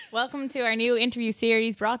Welcome to our new interview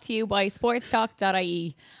series brought to you by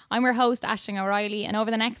sportstalk.ie. I'm your host, Aisling O'Reilly, and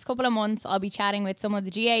over the next couple of months, I'll be chatting with some of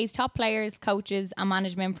the GA's top players, coaches, and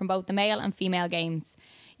management from both the male and female games.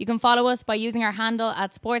 You can follow us by using our handle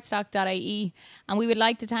at sportstalk.ie, and we would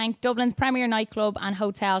like to thank Dublin's premier nightclub and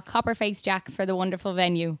hotel, Copperface Jacks, for the wonderful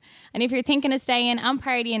venue. And if you're thinking of staying and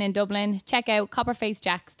partying in Dublin, check out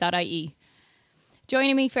copperfacejacks.ie.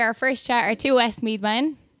 Joining me for our first chat are two Westmeath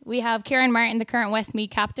men. We have Kieran Martin, the current Westmeath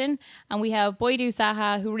captain, and we have Boydu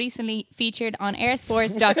Saha, who recently featured on Air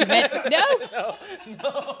Sports document. No.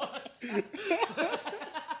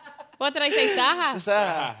 What did I say? Saha.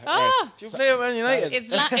 Saha. Oh, Do you play at Man United? it's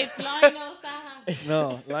Lionel Saha.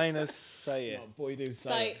 No, Linus Saya. Boydu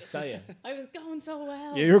Saya. Saya. I was going so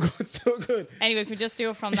well. Yeah, you're going so good. Anyway, we just do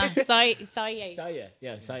it from that. Saya. Saya.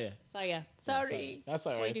 Yeah, Saya. Saya. Sorry. That's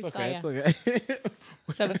all right. Boydu It's okay. Saya. It's okay.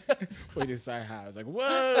 So, Boydu Saya. I was like,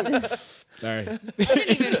 whoa. Sorry. I didn't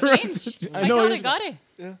even flinch. I know, thought I you're got it.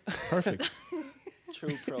 Perfect.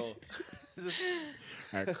 True pro. All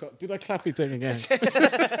right, cool. Do that clappy thing again.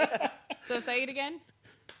 So say it again.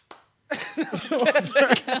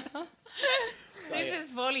 This is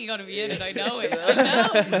fully going to be in it. I know it. I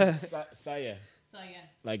know. Saya. Saya.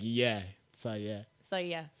 Like, yeah. Saya.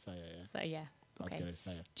 Saya. Saya, yeah. Saya. Okay. Altogether,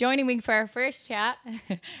 Saya. Joining me for our first chat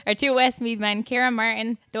are two Westmeath men, Kieran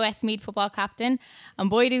Martin, the Westmeath football captain,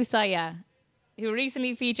 and Boydu Saya, who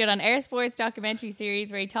recently featured on Air Sports documentary series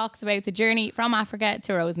where he talks about the journey from Africa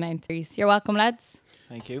to Rosemount. You're welcome, lads.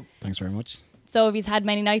 Thank you. Thanks very much. So have you had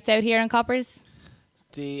many nights out here in Coppers?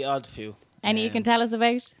 The odd few. Any you can tell us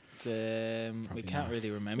about? We can't really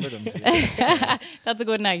remember them. To be That's a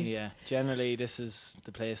good night. Yeah. Generally, this is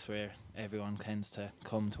the place where everyone tends to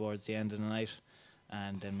come towards the end of the night,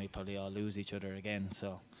 and then we probably all lose each other again.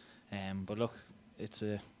 So, but look, it's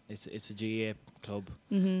a GA club,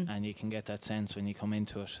 and you can get that sense when you come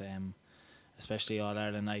into it. Especially All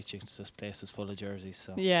Ireland night, this place is full of jerseys,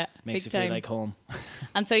 so Yeah, makes big you time. feel like home.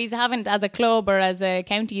 And so you haven't, as a club or as a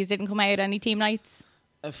county, you didn't come out any team nights?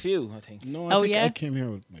 A few, I think. No, Oh, I think yeah? I came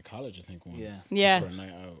here with my college, I think, once. Yeah. Yeah. For a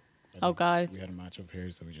night out. I Oh, think God. We had a match up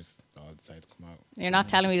here, so we just all decided to come out. You're not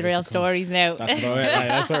telling me the Just real to come. stories now. That's about it. Right,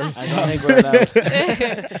 that's what I don't think we're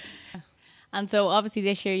allowed. And so obviously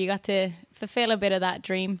this year you got to fulfill a bit of that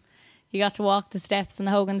dream. You got to walk the steps in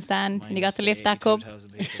the Hogan stand and you got to lift that cup.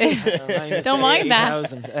 Don't mind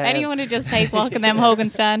that. Anyone who just take walking them Hogan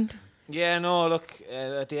stand. Yeah, no, look,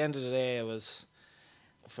 at the end of the day, it was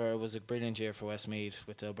a brilliant year for Westmeath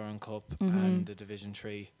with the O'Byrne Cup and the Division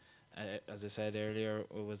 3. As I said earlier,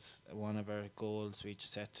 it was one of our goals. We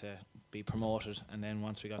set to be promoted, and then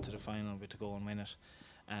once we got to the final, we had to go and win it.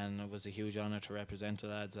 And it was a huge honour to represent the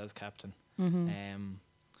lads as captain.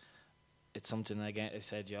 It's something, again, I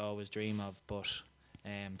said you always dream of, but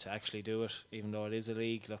to actually do it, even though it is a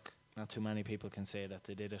league, look, not too many people can say that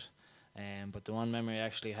they did it. But the one memory I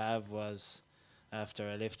actually have was after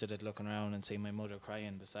I lifted it, looking around and seeing my mother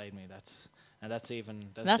crying beside me. That's what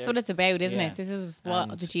it's about, isn't yeah. it? This is what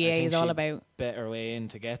And the I GA think is all she about. better way in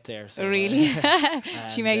to get there. So, Really? She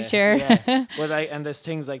and, made sure. Yeah. But and there's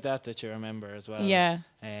things like that you remember as well. Yeah.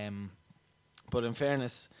 But in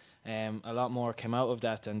fairness, a lot more came out of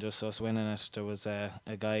that than just us winning it. There was a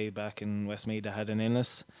guy back in Westmeath that had an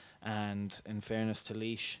illness, and in fairness to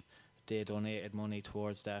Laois, they donated money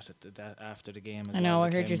towards that, after the game as well. I know,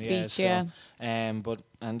 I heard It your came- speech, yeah. And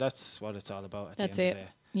that's what it's all about at That's the end it. of the day.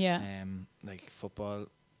 Yeah. Like football,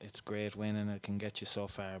 it's great winning, it can get you so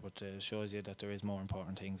far, but it shows you that there is more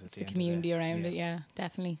important things at It's the the end community of the day. around it, yeah,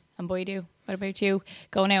 definitely. And Boydu, what about you?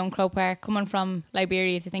 Going out in Crow Park, coming from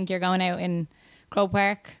Liberia to think you're going out in Crow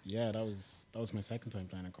Park? Yeah, that was my second time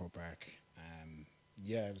playing at Crow Park.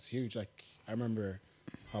 Yeah, it was huge. Like, I remember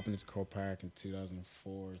hopping into Crow Park in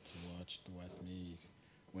 2004 to watch the Westmeath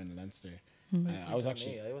win Leinster. I was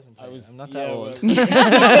actually... I wasn't I was I'm not yeah, that old.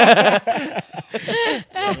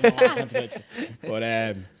 But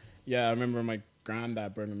yeah, I remember my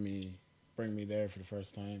granddad bringing me there for the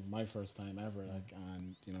first time, my first time ever, like,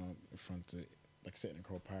 and you know, in front of, like, sitting in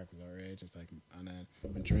Crow Park was outrageous, like, and then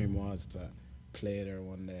my dream was to play there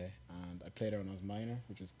one day, and I played there when I was minor,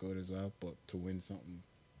 which was good as well, but to win something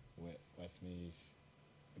with Westmeath,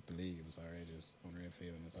 the league, it was outrageous, unreal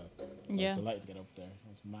feeling as well. So I Yeah. was delighted to get up there. I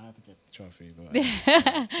was mad to get the trophy, but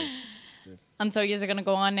it's good. And so you're going to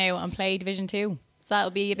go on now and play Division 2. So that'll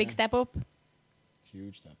be a big Yeah. step up.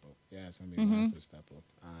 Huge step up. Yeah, it's gonna be a massive step up,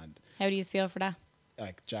 and How do you feel for that?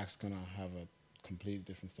 like Jack's gonna have a completely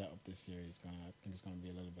different setup this year. I think it's gonna be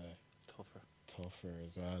a little bit Tougher. tougher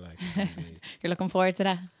as well. Like, it's gonna be, You're looking forward to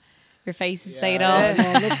that? Your faces Yeah, say it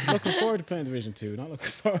all. looking forward to playing Division 2. Not looking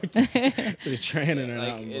forward to the training or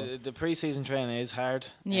Like nothing. the pre-season training is hard.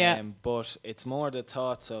 Yeah. But it's more the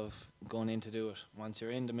thoughts of going in to do it. Once you're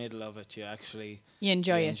in the middle of it, you actually You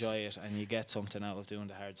enjoy you it. enjoy it, and you get something out of doing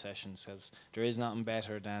the hard sessions. Because there is nothing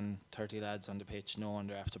better than 30 lads on the pitch knowing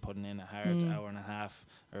they're after putting in a hard hour and a half,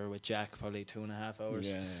 or with Jack probably 2.5 hours.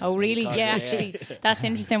 Yeah. Oh, really? Because, Yeah, yeah. actually, that's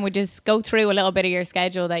interesting. We just go through a little bit of your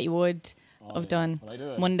schedule that you would have done Well, I do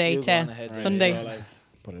it. Monday You go on to ahead. Right, Sunday. so, like,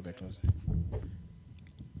 put it a bit closer.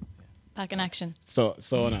 Back in action. So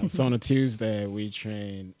on a Tuesday we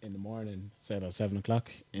train in the morning, say about 7:00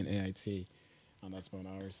 in AIT, and that's about an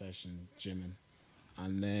hour session gymming,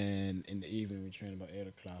 and then in the evening we train about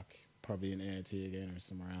 8:00, probably in AIT again or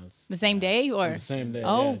somewhere else. The same day, On or the same day.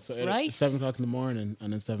 Oh, yeah. So right. 7:00 in the morning,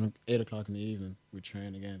 and then 8:00 in the evening we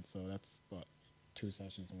train again. So that's what 2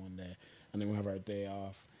 sessions in one day, and then we have our day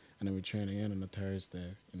off. And then we train again on a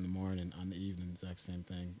Thursday in the morning, and the evening, exact same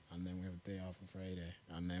thing. And then we have a day off on Friday.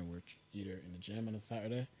 And then we're either in the gym on a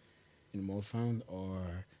Saturday, in the Mofound,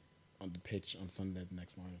 or on the pitch on Sunday the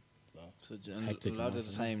next morning. So It's a hectic lot of enough,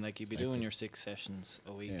 the isn't it? time, like you'd be It's doing hectic. your 6 sessions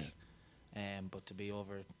a week, but to be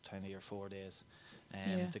over kind of your 4 days.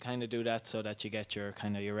 Yeah. To kind of do that so that you get your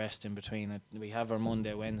kind of your rest in between it. We have our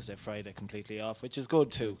Monday, Wednesday, Friday completely off, which is good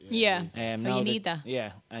too. yeah. easy. Oh, Now you need that.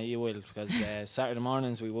 Yeah, you will, because Saturday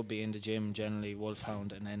mornings we would be in the gym generally,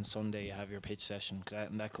 Wolfhound, and then Sunday you have your pitch session,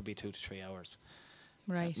 and that could be 2 to 3 hours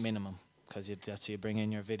Right. minimum, because that's you bring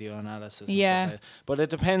in your video analysis. Yeah. And stuff like that. But it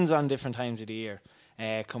depends on different times of the year.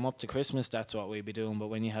 Come up to Christmas, that's what we'd be doing. But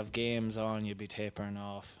when you have games on, you'd be tapering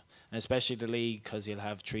off, and especially the league, because you'll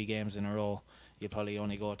have 3 games in a row. You'll probably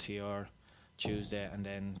only go to your Tuesday, and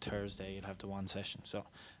then Thursday you'll have the 1 session. So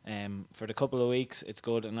for the couple of weeks it's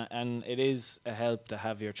good, and it is a help to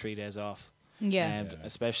have your 3 days off. Yeah.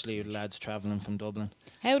 Especially with lads travelling from Dublin.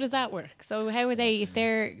 How does that work? So how are they, if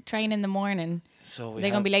they're training in the morning, So are they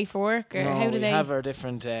going to be late for work, or no, how do we they? have our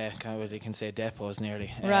different kind of, you can say, depots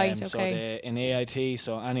nearly. Right, So okay. in AIT,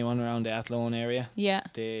 so anyone around the Athlone area, Yeah.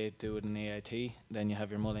 they do it in AIT. Then you have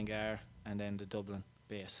your Mullingar, and then the Dublin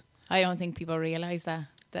base. I don't think people realise that.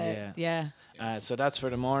 Yeah. So that's for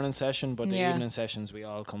the morning session, but the Yeah. evening sessions we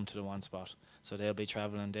all come to the one spot. So they'll be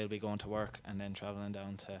travelling, they'll be going to work, and then travelling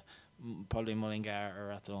down to probably Mullingar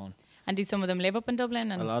or Athlone. And do some of them live up in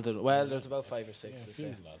Dublin? A And lot of there's about 5 or 6. Yeah, I'd a few say.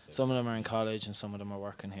 lads live. Some of them are in college, and some of them are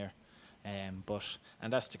working here. And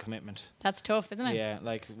that's the commitment. that's tough, isn't it? Yeah,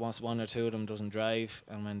 like once 1 or 2 of them doesn't drive,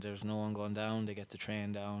 and when there's no one going down, they get the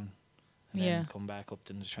train down, and Yeah. then come back up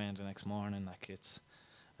to the train the next morning.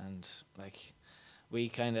 We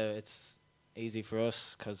kind of, it's easy for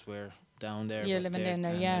us because we're down there. You're but living they're- down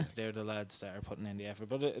there, and yeah. They're the lads that are putting in the effort,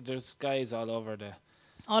 but there's guys all over the.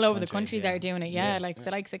 All over the Country, country yeah. they're doing it, yeah. Yeah. Like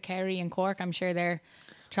the likes of Kerry and Cork, I'm sure they're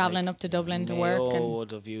travelling Like, up to Dublin to Mayo work. And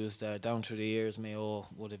would have used down through the years. Mayo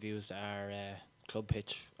would have used our club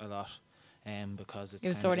pitch a lot, because it's It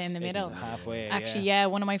was kind sort of in the it's middle. halfway. actually, yeah,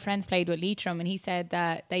 one of my friends played with Leitrim, and he said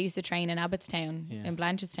that they used to train in Abbottstown, Yeah. in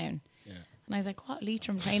Blanchardstown. Yeah. And I was like, what,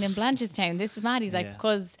 Leitrim train in Blanchardstown? This is mad. He's like, Yeah.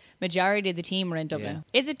 because majority of the team are in Dublin.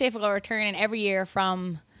 Is it difficult returning every year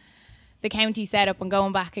from the county setup and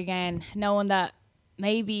going back again, knowing that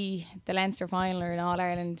maybe the Leinster final or in All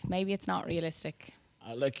Ireland, maybe it's not realistic?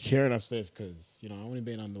 I like hearing us this because I've only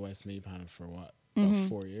been on the Westmeath panel for about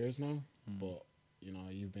 4 years now, but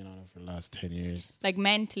you've been on it for the last 10 years. Like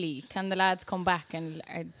mentally, can the lads come back and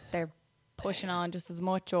are they're pushing on just as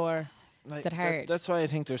much, or is it hard? That's why I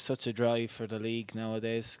think there's such a drive for the league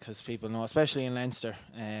nowadays, because people know, especially in Leinster.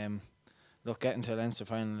 Look, getting to a Leinster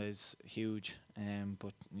final is huge,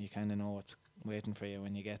 but you kind of know what's waiting for you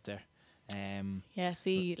when you get there. Yeah,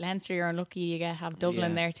 see, Leinster, you're unlucky you have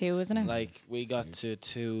Dublin Yeah. there too, isn't it? Like, we got to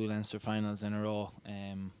 2 Leinster finals in a row,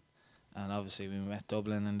 and obviously we met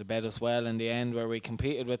Dublin, and they bet us well in the end, where we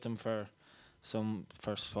competed with them for some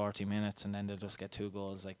first 40 minutes, and then they just get 2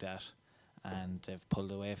 goals like that, and they've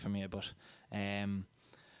pulled away from you. But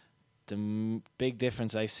the big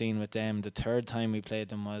difference I've seen with them, the 3rd time we played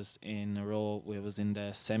them was in a row. We was in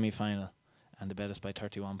the semi-final, and they bet us by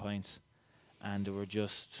 31 points, and they were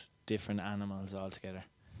just different animals altogether.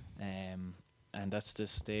 And that's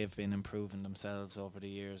just, they've been improving themselves over the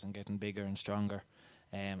years and getting bigger and stronger.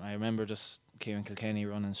 I remember just Kieran Kilkenny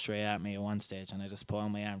running straight at me at one stage, and I just put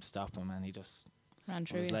on my arm to stop him, and he just, Ran it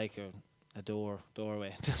through was you. like a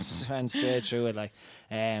doorway, just ran straight through it.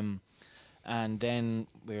 And then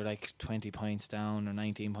we were like 20 points down or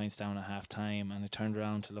 19 points down at half time, and I turned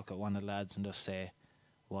around to look at one of the lads and just say,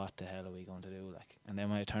 what the hell are we going to do? And then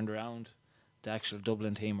when I turned around, the actual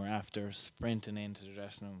Dublin team were after sprinting into the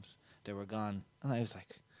dressing rooms. They were gone, and I was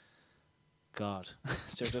like, God,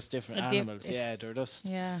 they're just different A dip- animals. Yeah, they're just.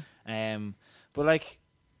 Yeah. But like,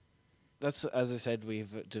 that's, as I said,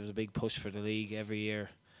 there's a big push for the league every year,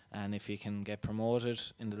 and if you can get promoted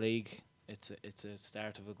in the league, it's a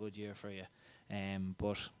start of a good year for you.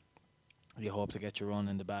 But you hope to get your run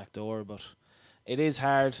in the back door. But it is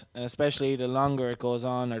hard, and especially the longer it goes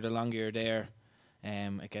on or the longer you're there,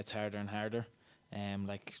 it gets harder and harder.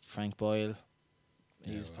 Like Frank Boyle,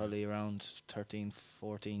 he's probably around 13,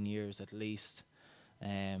 14 years at least.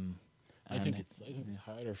 I think it's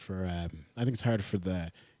harder for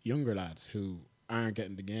the younger lads who aren't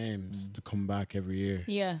getting the games to come back every year.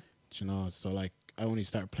 Yeah. You know, so like I only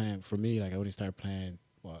started playing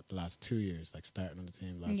the last 2 years, like starting on the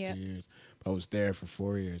team the last 2 years. But I was there for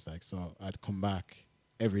 4 years, like, so I'd come back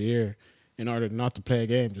every year in order not to play a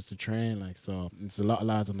game, just to train. Like, so it's a lot of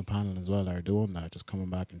lads on the panel as well that are doing that, just coming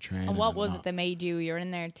back and training. And what was it that made you? You're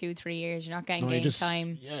in there 2-3 years. You're not getting game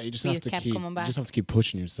time. Yeah, you just but have to kept keep. coming back. You just have to keep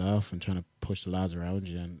pushing yourself and trying to push the lads around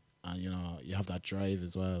you, and you know, you have that drive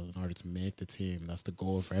as well in order to make the team. That's the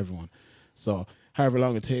goal for everyone. So however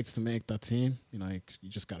long it takes to make that team, you know, you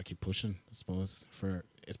just got to keep pushing, I suppose.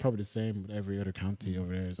 It's probably the same with every other county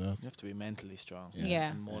over there as well. You have to be mentally strong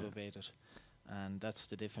and motivated. And that's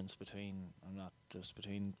the difference between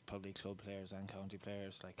probably club players and county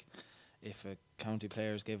players. Like, if a county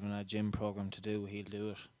player is given a gym program to do, he'll do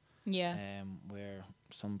it. Yeah. Where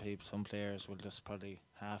some players will just probably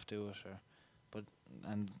half do it,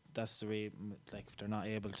 and that's the way, like, they're not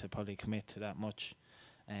able to probably commit to that much.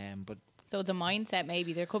 But so it's a mindset.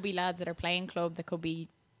 Maybe there could be lads that are playing club that could be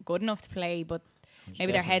good enough to play, but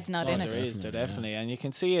maybe their head's not in it. There definitely, and you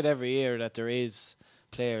can see it every year that there is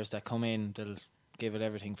players that come in, they'll give it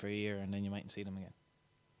everything for a year, and then you mightn't see them again.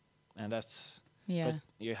 And that's but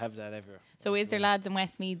you have that everywhere. So is there lads in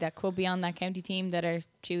Westmeath that could be on that county team that are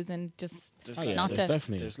choosing just not to?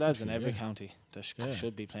 There's lads in every county that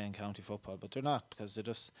should be playing county football, but they're not, because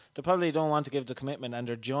they probably don't want to give the commitment, and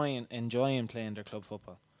they're enjoying playing their club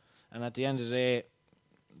football. And at the end of the day,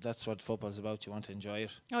 that's what football's about. You want to enjoy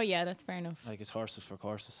it. Oh yeah, that's fair enough. Like, it's horses for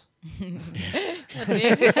courses. That's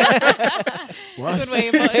it. What? Good way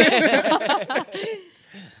of putting it.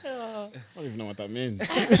 I don't even know what that means.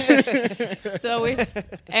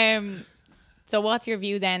 So what's your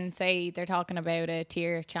view then? Say they're talking about a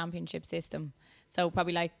tier championship system. So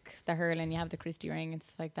probably like the hurling, you have the Christie Ring and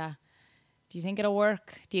stuff like that. Do you think it'll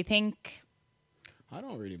work? Do you think? I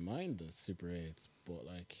don't really mind the Super 8s, but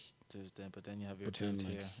like. But then you have your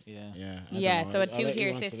two-tier. Yeah. So a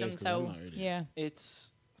two-tier system. So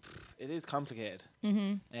it is complicated.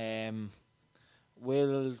 Mm-hmm.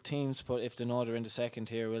 Will teams if they know they're in the second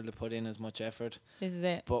tier, will they put in as much effort? This is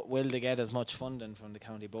it. But will they get as much funding from the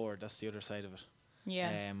county board? That's the other side of it.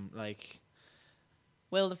 Yeah. Like,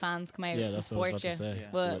 will the fans come out and support you?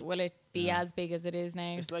 Will it be as big as it is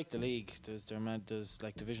now? It's like the league. There's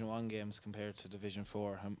like Division 1 games compared to Division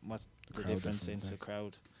 4. What's the difference in the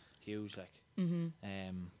crowd? Huge, like. Mm-hmm.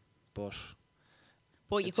 But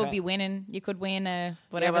you could be winning. You could win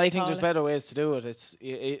whatever. Yeah, but I think there's better ways to do it.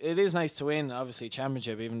 It is nice to win, obviously,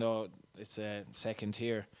 championship, even though it's a second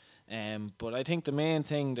tier. But I think the main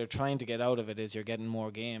thing they're trying to get out of it is you're getting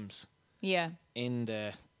more games. Yeah. In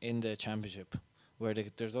the championship, where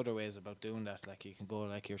there's other ways about doing that. Like, you can go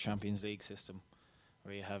like your Champions League system,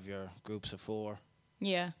 where you have your groups of 4.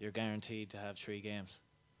 Yeah. You're guaranteed to have 3 games.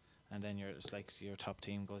 And then it's like your top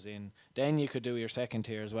team goes in. Then you could do your second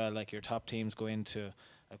tier as well. Like, your top teams go into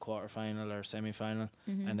a quarter-final or semi-final,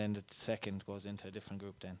 and then the second goes into a different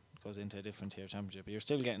group. Then goes into a different tier championship. But you're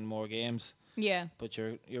still getting more games. Yeah. But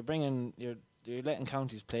you're letting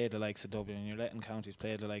counties play the likes of Dublin. You're letting counties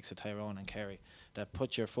play the likes of Tyrone and Kerry. That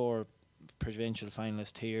put your 4 provincial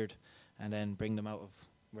finalists tiered, and then bring them out of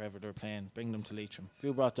wherever they're playing. Bring them to Leitrim. If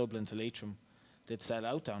you brought Dublin to Leitrim, they'd sell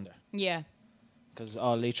out down there. Yeah. Because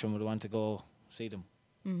all Leitrim would want to go see them.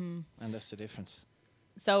 Mm-hmm. And that's the difference.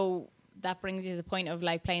 So that brings you to the point of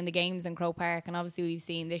like playing the games in Croke Park, and obviously we've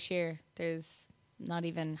seen this year there's not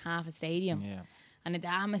even half a stadium. Yeah. And the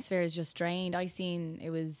atmosphere is just drained. I seen it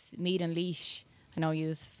was Meath and Laois. I know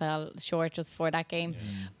you fell short just before that game,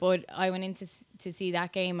 but I went in to see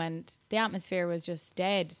that game, and the atmosphere was just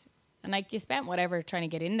dead. And like, you spent whatever trying to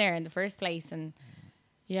get in there in the first place, and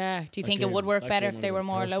do you think it would work better if they were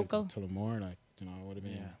more local? Tullamore, like, you know,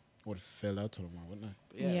 would have filled out Tullamore, wouldn't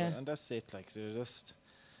it? Yeah. And that's it. Like, they're just,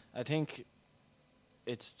 I think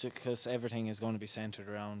it's just because everything is going to be centred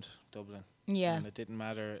around Dublin. Yeah. And it didn't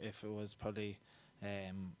matter if it was probably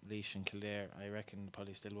Laois and Kildare. I reckon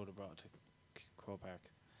probably still would have brought it to Croke Park,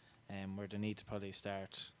 where they need to probably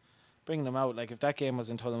start bringing them out. Like, if that game was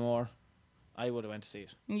in Tullamore, I would have went to see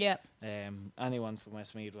it. Yeah. Anyone from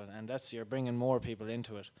Westmeath would, and that's you're bringing more people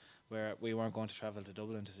into it, where we weren't going to travel to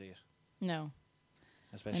Dublin to see it, No.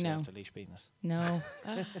 especially know. after Laois beating us. No.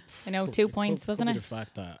 I know, 2 points, could wasn't be it? The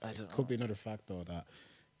fact that I don't could know. be another fact though that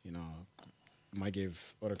might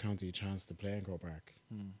give other county a chance to play in Croke Park.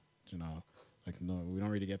 No, we don't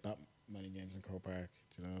really get that many games in Croke Park.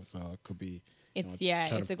 So it could be. It's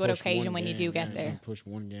trying it's to a good push occasion one when you game, do get trying there. to push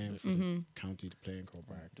one game for the county to play in Croke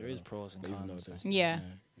Park. There is pros and even though cons. there's- Yeah.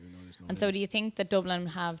 even though there's no And so league. do you think that Dublin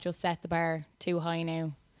have just set the bar too high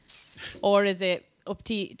now? Or is it up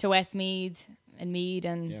to Westmeath and Mead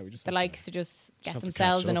and Yeah, we just the have likes to- to just get have to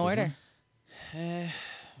themselves catch in up, isn't order? Yeah,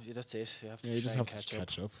 that's it. You have to Yeah, you try just and have to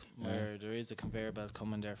catch up. Where there is a conveyor belt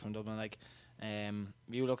coming there from Dublin. Like,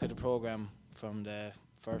 you look at the programme from the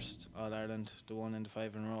first All Ireland, the one in the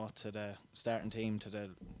 5 in a row, to the starting team, to the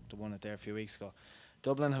one at there a few weeks ago.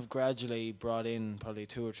 Dublin have gradually brought in probably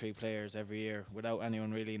 2 or 3 players every year without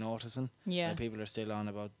anyone really noticing. Yeah. People are still on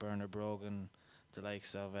about Bernard Brogan, the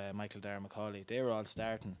likes of Michael Dara McCauley. They were all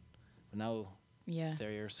starting, but now Yeah.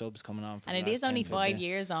 they're your subs coming on. For And the it is last only 10, 5 15.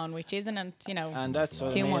 years on, which isn't, And that's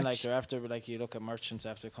what Too I mean. much. Like they're after, like you look at Merchants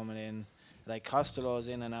after coming in, like Costello's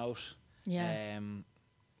in and out. yeah.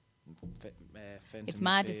 Fenton It's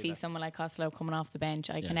mad to midfield, see like- someone like Costello coming off the bench.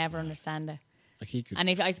 I Yeah, can it's never mad. understand it. Like he could. And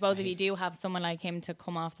I suppose if you do have someone like him to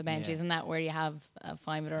come off the bench, Yeah. isn't that where you have a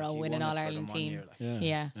 5 in a like row he winning won All it for them Ireland one team? year, like.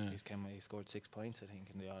 Yeah. Yeah. He scored 6 points, I think,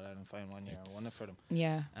 in the All Ireland final one year. It's- Won it for them,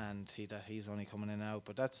 Yeah. and he's only coming in now.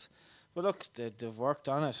 But look, they've worked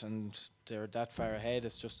on it, and they're that far ahead.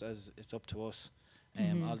 It's just as it's up to us.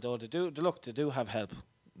 Although they do have help,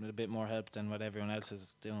 a bit more help than what everyone else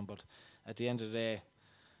is doing. But at the end of the day,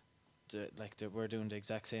 we're doing the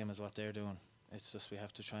exact same as what they're doing. It's just we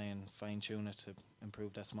have to try and fine tune it to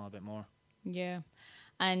improve that small bit more. Yeah.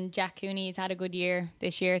 And Jack Cooney's had a good year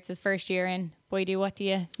this year. It's his first year in. Boydie, what do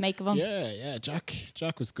you make of him? Yeah.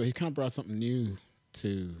 Jack was good. He kind of brought something new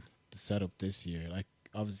to the setup this year. Like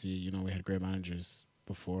obviously, we had great managers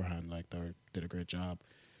beforehand. Like they did a great job.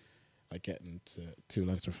 Like getting to 2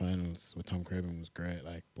 Leinster finals with Tom Craven was great.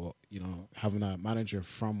 Like, but having a manager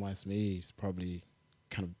from Westmeath is probably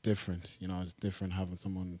kind of different. It's different having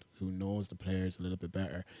someone who knows the players a little bit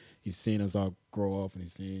better. He's seen us all grow up, and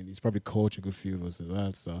he's probably coached a good few of us as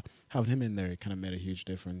well. So having him in there, it kind of made a huge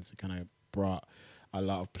difference. It kind of brought a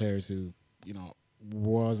lot of players who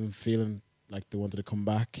wasn't feeling like they wanted to come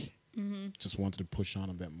back, just wanted to push on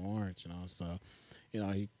a bit more. So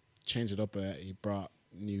he changed it up a bit. He brought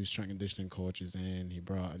new strength and conditioning coaches in. He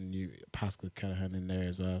brought a new Pascal Callahan in there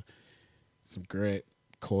as well. Some great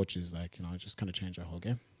coaches, just kind of changed our whole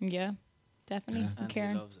game. Yeah, definitely. Yeah. And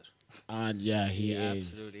Kieran. he loves it. And yeah, he is.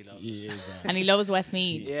 absolutely loves He is. And he loves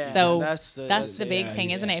Westmeath. Yeah, So that's that's the it. big Yeah, thing,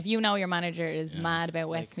 he's isn't it? just- If you know your manager is Yeah. mad about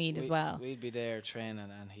Like, Westmeath as well. We'd be there training,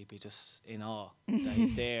 and he'd be just in awe that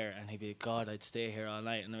he's there, and he'd be, God, I'd stay here all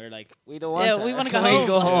night. And we're like, we don't want Yeah, to. we wanna Can go we home.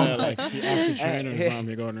 go home. Yeah, like after training or something,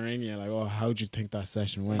 you're going to ring you like, oh, how'd you think that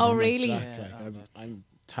session went? Oh, I'm like, really? Jack, Yeah, I'm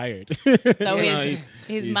tired. So he's-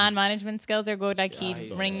 his he's- man management skills are good. Like Yeah, he'd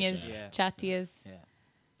he's ring so his, good, yeah. chat to his. Yeah.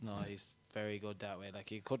 No, he's very good that way. Like,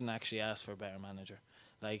 you couldn't actually ask for a better manager.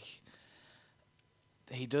 Like,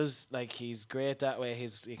 he does, like, he's great that way.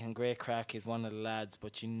 He can great crack. He's one of the lads,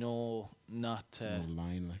 but not to, No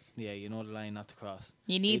line, like. yeah, the line not to cross.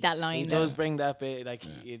 You need He- that line. He though. does bring that bit, like,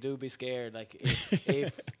 Yeah. you do be scared. Like,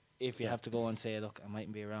 if you have to go and say, look, I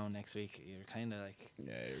mightn't be around next week, you're kind of like,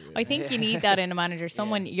 Yeah, really. I think you need that in a manager.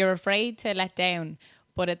 Someone you're afraid to let down,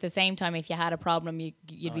 but at the same time, if you had a problem, you'd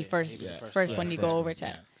Oh, be yeah, first, he'd be the first yeah, one you first go one, over to.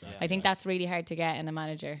 yeah, exactly. I think that's really hard to get in a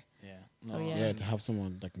manager. yeah. So, No, yeah. Yeah, to have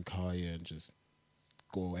someone that can call you and just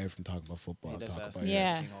go away from talking about football, He does talk ask about me,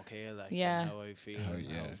 Yeah. everything okay, like, Yeah. and how I feel, How- and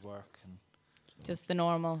yeah. how's work, and Just the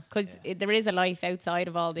normal, because Yeah. there is a life outside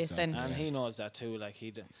of all this, Exactly. And Yeah. he knows that too. Like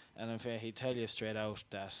and in fair, he'd tell you straight out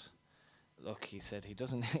that. Look, he said he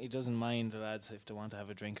doesn't he doesn't mind the lads if they want to have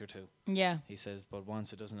a drink or two. and yeah, He says, but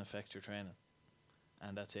once it doesn't affect your training,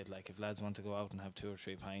 and that's it. Like if lads want to go out and have 2 or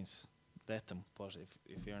 3 pints, let them. But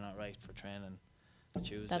if you're not right for training, the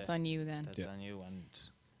Tuesday, that's on you then. That's Yeah. on you, and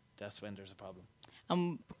that's when there's a problem.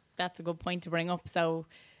 That's a good point to bring up. So,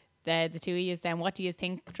 the 2 years then, what do you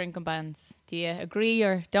think drinking bans? Do you agree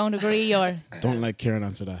or don't agree? Or Don't let Kieran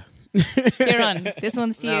answer that. Kieran, this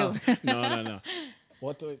one's to No. you. No.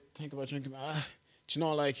 What do I think about drinking? Do you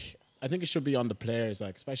know, like, I think it should be on the players,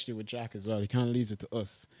 like, especially with Jack as well. He kind of leaves it to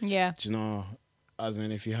us. Yeah, Do you know, as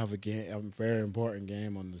in if you have a very important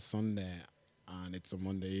game on the Sunday and it's a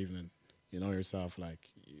Monday evening, you know yourself, like,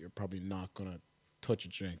 you're probably not going to touch a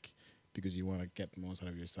drink because you want to get the most out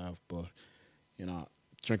of yourself. But,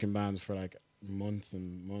 drinking bans for, like, months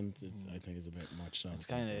and months, I think is a bit much. It's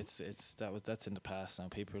kind of that's in the past now.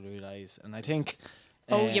 People realise, and I think.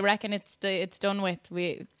 You reckon it's done with?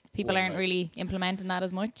 People Well, aren't really implementing that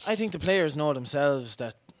as much. I think the players know themselves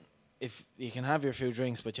that if you can have your few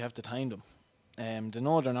drinks, but you have to time them. They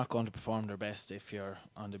know they're not going to perform their best if you're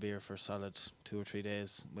on the beer for a solid 2 or 3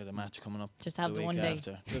 days with a match coming up. Just have the week one day.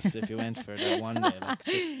 after. Just if you went for that one day, like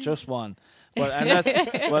just one. But and that's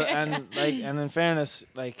and in fairness,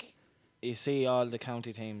 like you see all the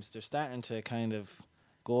county teams, they're starting to kind of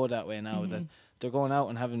go that way now. That they're going out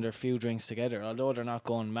and having their few drinks together. Although they're not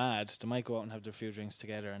going mad, they might go out and have their few drinks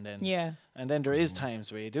together, and then there is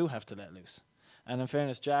times where you do have to let loose. And in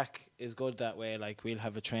fairness, Jack is good that way. Like we'll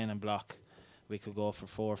have a training block. We could go for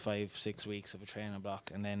 4, 5, 6 weeks of a training block,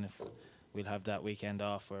 and then if we'll have that weekend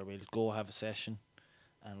off where we'll go have a session,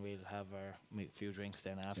 and we'll have our few drinks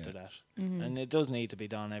then after that. And it does need to be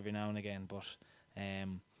done every now and again, but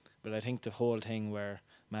I think the whole thing where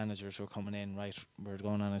managers were coming in, right, we're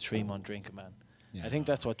going on a 3-month drinking ban. I think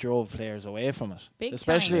that's what drove players away from it, Big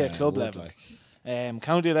especially time. at club level.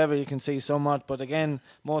 County level you can see somewhat, but again,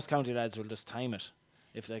 most county lads will just time it.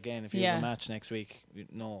 If you have a match next week,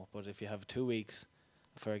 no. But if you have 2 weeks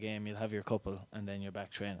for a game, you'll have your couple, and then you're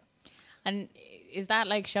back training. And is that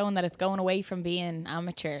like showing that it's going away from being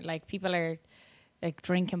amateur? Like people are like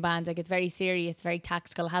drinking bans, like it's very serious, very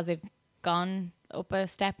tactical. Has it gone up a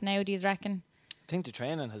step now, do you reckon? I think the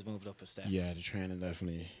training has moved up a step. Yeah, the training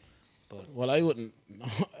definitely. But I wouldn't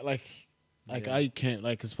I can't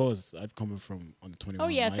I suppose I've come from on the 21. Oh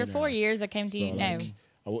yeah, so minor, 4 years I came to you now.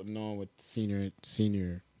 I wouldn't know with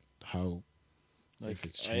senior how if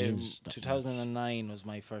it's changed. 2009 was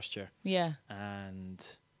my first year. Yeah. And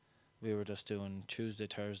we were just doing Tuesday,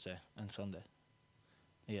 Thursday, and Sunday.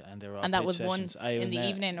 Yeah, and they were all And that pitch was sessions. once in the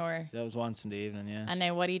evening, or? That was once in the evening, yeah. And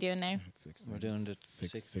now what are you doing now? We're doing the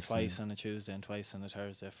six twice on a Tuesday and twice on a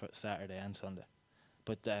Thursday, for Saturday and Sunday.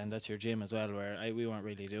 But and that's your gym as well, where we weren't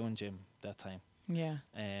really doing gym that time. Yeah.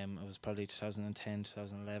 It was probably 2010,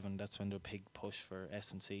 2011. That's when the big push for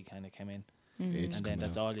S&C kind of came in. And then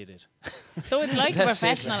that's all you did. So it's like a That's it,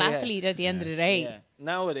 professional yeah. athlete at the end of the day. Yeah.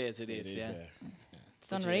 Nowadays it is, yeah.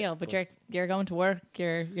 It's unreal, but you're going to work,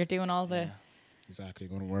 you're doing all the... Exactly,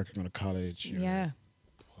 going to work, you're going to college. You're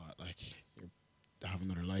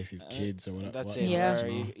having another life, you have kids or whatever. That's it. Yeah. Where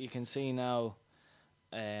you can see now,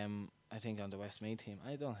 I think on the Westmeath team,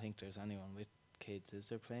 I don't think there's anyone with kids. Is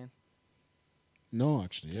there playing? No,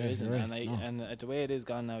 actually, There yeah. isn't. Right. And the way it is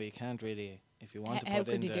gone now, you can't really, if you want to How put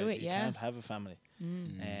could in you there, do it? you Yeah. can't have a family.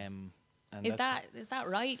 And Is that's that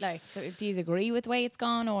right? Like, do you agree with the way it's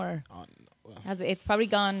gone, or Well, has it's probably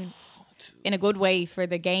gone in a good way for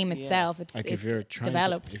the game Yeah. itself? It's like it's if you're trying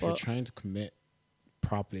developed, if you're trying to commit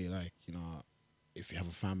properly, like if you have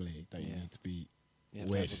a family that you need to be you have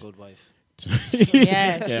to have a good wife.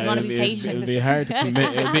 yeah, you want to be patient. It'll be hard to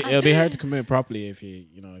commit. It'll be hard to commit properly if you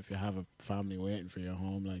have a family waiting for your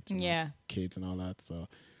home, like kids and all that. So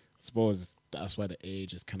I suppose that's why the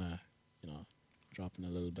age is kind of dropping a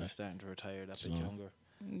little They're bit. starting to retire that bit younger.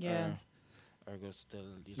 Yeah. Or go still,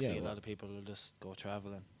 you'd see a lot of people will just go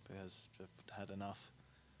travelling because they've had enough.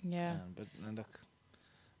 Yeah. And look,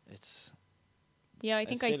 it's... Yeah, I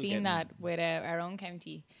think It's I still seen getting- that with our own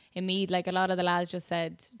county in Meath. Like a lot of the lads just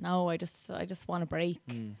said, "No, I just want a break."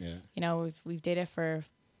 Yeah. We've did it for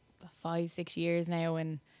 5-6 years now,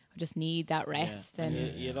 and I just need that rest And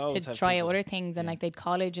and you'd always to have try out people- other things. And yeah. like they'd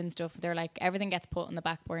college and stuff. They're like everything gets put on the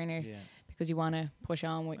back burner Yeah. because you want to push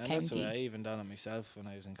on with And that's what I county. even done it myself when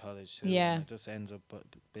I was in college too. Yeah. And it just ends up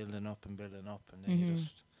building up, and then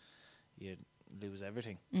you lose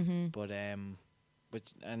everything.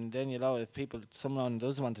 But and then if someone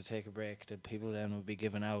does want to take a break, that people then will be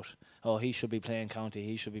given out. Oh, he should be playing county.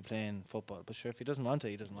 He should be playing football. But sure, if he doesn't want to,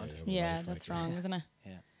 he doesn't want to. Yeah, life, that's like, wrong, isn't it?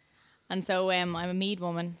 Yeah. And so I'm a Mead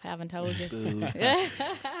woman. I haven't told you. Don't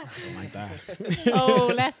like that. Oh,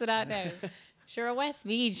 less of that now. Sure, we're West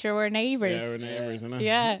Mead. Sure, we're neighbours. Yeah, we're neighbours, isn't it?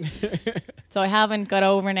 Yeah. So I haven't got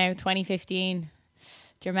over now 2015. Do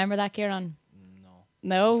you remember that, Kieran?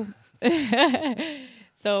 No. No?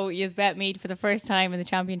 So you bet Mead for the first time in the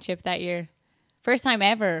championship that year. First time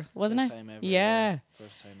ever, wasn't First it? time ever, Yeah.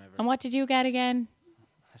 First time ever. And what did you get again?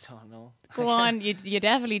 I don't know. Go on, you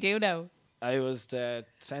definitely do know. I was the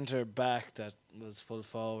centre back that was full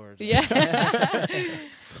forward. Yeah.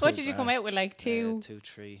 What did you come out with? Like 2,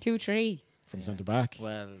 2-3. 2-3. From centre back.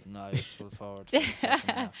 Well, no, I was full forward. For the second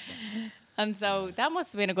half, but And so that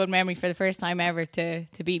must have been a good memory for the first time ever to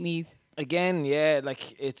beat Meath. again, yeah,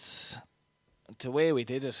 like it's the way we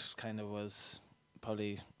did it. Kind of was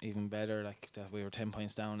probably even better. Like that, we were 10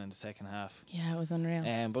 points down in the second half. Yeah, it was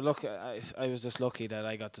unreal. But look, I was just lucky that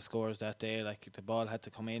I got the scores that day. Like the ball had to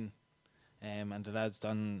come in, and the lads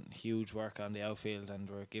done huge work on the outfield and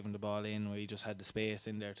were giving the ball in. We just had the space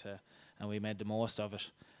in there and we made the most of it.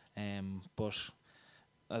 But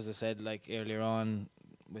as I said, like earlier on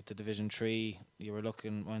with the Division 3, you were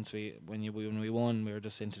looking when we won, we were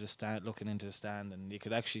just into the stand, looking into the stand, and you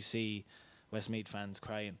could actually see Westmeath fans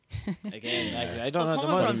crying again. Like, I don't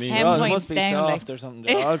know, they must be down, soft or something.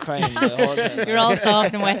 They're all crying the whole time. You're all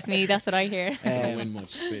soft in Westmeath. That's what I hear. Don't win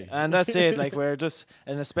much, see. And that's it. Like we're just,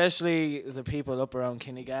 and especially the people up around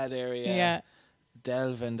Kinnegad area. Yeah.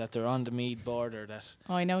 Delvin, that they're on the Meath border. That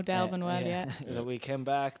I know Delvin well. Yeah. That we came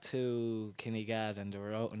back to Kinnegad and they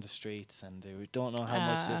were out on the streets and they don't know how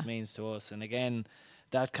much this means to us. And again,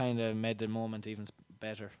 that kind of made the moment even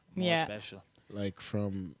better, more special. Like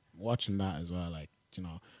from watching that as well, like, you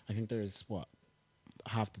know, I think there's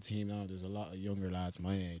half the team now, there's a lot of younger lads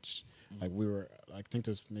my age. Like I think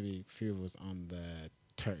there's maybe a few of us on the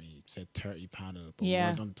 30 panel, but we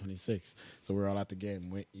weren't on the 26. So we're all at the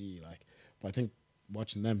game with like, but I think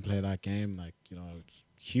watching them play that game, like, you know, it's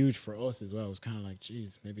huge for us as well. It was kind of like,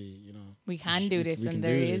 geez, maybe, you know, we can do this, and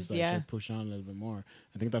there is, like, push on a little bit more.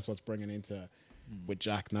 I think that's what's bringing into with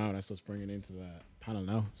Jack now. That's what's bringing into the panel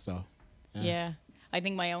now. So yeah. I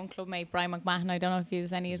think my own club mate Brian McMahon, I don't know if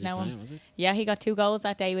he's any is now. Yeah, he got 2 goals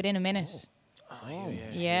that day within a minute.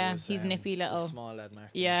 Yeah, he's nippy little small lad,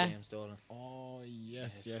 Mark. Yeah. James Dolan. Oh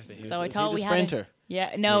yes. So I thought we had sprinter.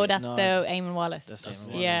 That's the Eamon Wallace. That's Eamon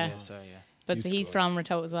Wallace. Yeah. Sorry, yeah. But he's from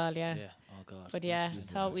Ratoath as well, yeah. Yeah. Oh God. But yeah,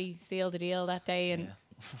 thought we sealed the deal that day, and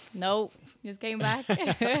no, just came back.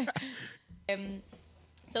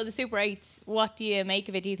 So the Super 8s, what do you make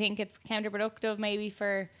of it? Do you think it's counterproductive maybe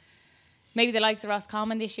for the likes of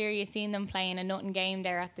Roscommon this year? You've seen them playing a nothing game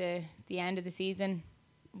there at the end of the season.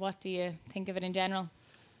 What do you think of it in general?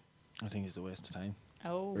 I think it's a waste of time.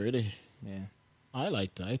 Oh. Really? Yeah. I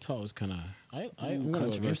liked it. I thought it was kind of... I'm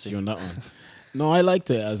controversy on that one. No, I liked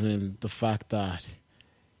it as in the fact that,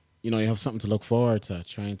 you know, you have something to look forward to,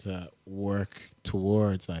 trying to work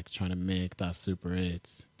towards, like, trying to make that Super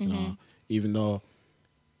 8. You know, even though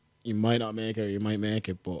you might not make it or you might make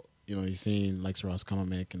it, but, you know, you've seen like Roscommon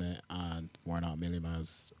making it and we're not a million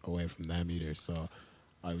miles away from them either. So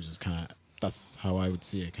I was just kind of... That's how I would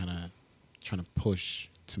see it, kind of trying to push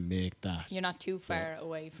to make that. You're not too far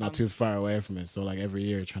away from it. Not too far away from it. So, like, every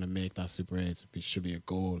year trying to make that Super 8 should be a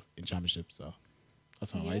goal in championship. So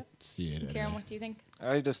that's how I see it. Kieran, what do you think?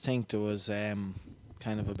 I just think there was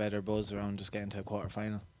kind of a better buzz around just getting to a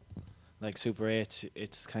quarter-final. Like Super 8,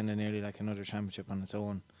 it's kind of nearly like another championship on its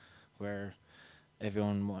own, where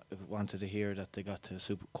everyone wanted to hear that they got to a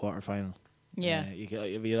super quarter-final. Yeah.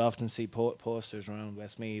 You'd often see posters around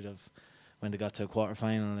Westmeath of when they got to a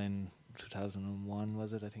quarter-final in 2001,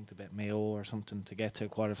 was it? I think they bet Mayo or something to get to a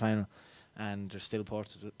quarter-final, and there's still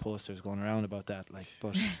posters going around about that. Like,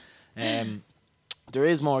 but there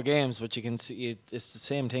is more games, but you can see it's the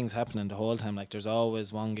same things happening the whole time. Like, there's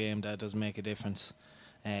always one game that doesn't make a difference.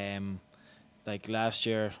 Like last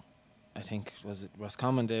year, I think was it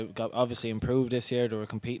Roscommon? They got obviously improved this year. They were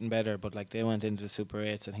competing better, but like they went into the Super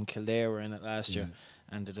 8s. I think Kildare were in it last year,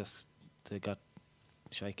 and they got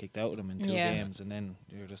shy kicked out of them in 2 games, and then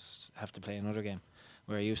you just have to play another game.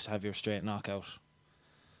 Where you used to have your straight knockout.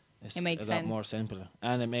 It makes a lot more simpler,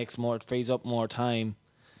 and it frees up more time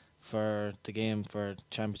for the game for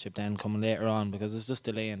championship then coming later on, because it's just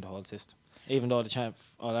delaying the whole system. Even though the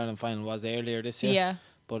All Ireland final was earlier this year,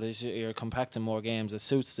 but you're compacting more games. It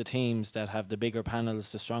suits the teams that have the bigger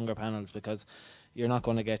panels, the stronger panels, because you're not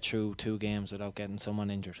going to get through 2 games without getting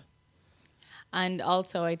someone injured. And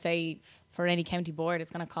also, I'd say for any county board,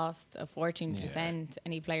 it's going to cost a fortune to send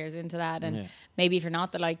any players into that. And maybe if you're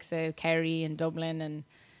not the likes of Kerry and Dublin, and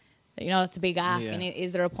you know, it's a big ask. And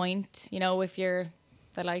is there a point, you know, if you're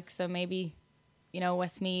the likes of maybe, you know,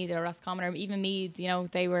 Westmeath or Roscommon or even Meath, you know,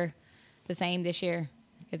 they were the same this year.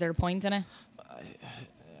 Is there a point in it?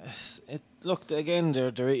 Look, again,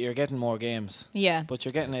 you're getting more games. Yeah. But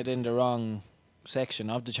you're getting it in the wrong section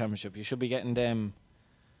of the championship. You should be getting them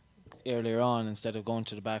earlier on instead of going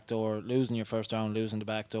to the back door, losing your first round, losing the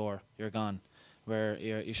back door, you're gone. Where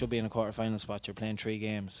you should be in a quarter-final spot, you're playing 3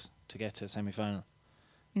 games to get to a semi-final,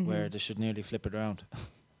 where they should nearly flip it around.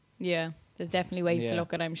 Yeah, there's definitely ways to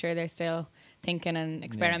look at it. I'm sure they're still thinking and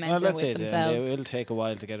experimenting with themselves. It'll take a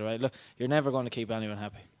while to get it right. Look, you're never going to keep anyone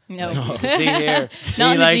happy. No. You can see here,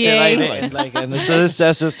 Not he liked it, and so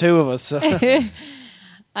that's just 2 of us. So.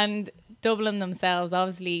 And Dublin themselves,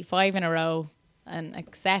 obviously 5 in a row, an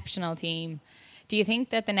exceptional team. Do you think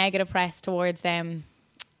that the negative press towards them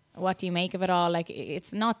what do you make of it all? Like,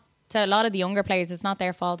 it's not, to a lot of the younger players, it's not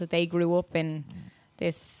their fault that they grew up in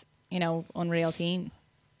this, you know, unreal team.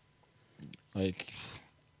 Like,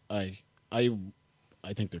 I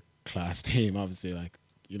think they're class team. Obviously, like,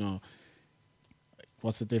 you know,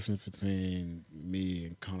 what's the difference between me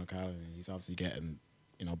and Conor Callaghan? He's obviously getting,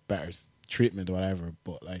 you know, better treatment or whatever,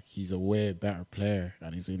 but like he's a way better player,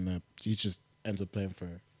 and he just ends up playing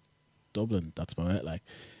for Dublin. That's about it. Like,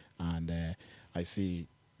 and I see,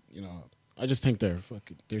 you know, I just think they're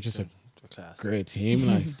just a class. great team.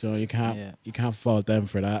 Like, you know, you can't fault them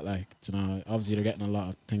for that. Like, you know, obviously they're getting a lot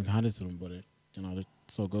of things handed to them, but you know, they're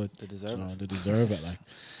so good. They deserve it. They deserve it. Like,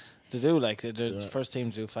 they do. Like, they're the first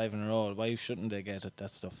team to do 5 in a row. Why shouldn't they get it? That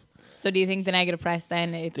stuff. So do you think the negative press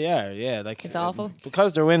then, they are, yeah. Like, it's awful?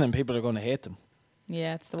 Because they're winning, people are going to hate them.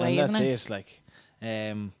 Yeah, it's the way, and isn't it? that's it. Like,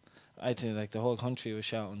 I think like the whole country was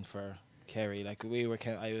shouting for Kerry. Like,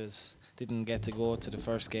 didn't get to go to the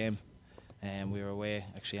first game. We were away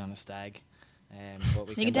actually on a stag. But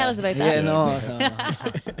we you can tell us about that. Yeah,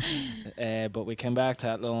 no. But we came back to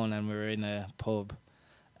Athlone and we were in a pub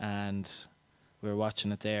and we were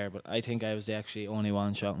watching it there. But I think I was the actually only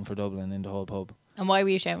one shouting for Dublin in the whole pub. And why were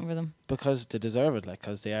you shouting for them? Because they deserve it, like,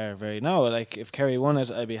 because they are very... No, like, if Kerry won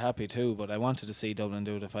it, I'd be happy too, but I wanted to see Dublin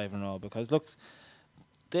do the 5 in a row because, look,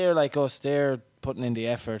 they're like us. They're putting in the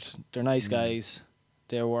effort. They're nice guys.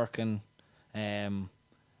 They're working. And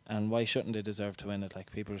why shouldn't they deserve to win it?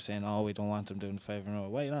 Like, people are saying, oh, we don't want them doing the 5 in a row.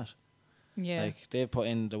 Why not? Yeah. Like, they've put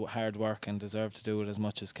in the hard work and deserve to do it as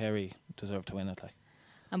much as Kerry deserve to win it. Like.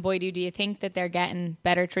 And Boydie, do you think that they're getting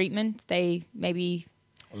better treatment? They maybe...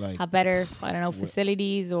 like, have better, I don't know,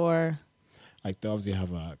 facilities or... Like, they obviously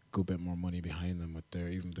have a good bit more money behind them with their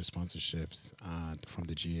sponsorships and from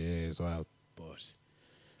the GA as well. But,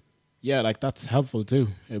 yeah, like, that's helpful too.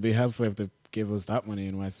 It'd be helpful if they give us that money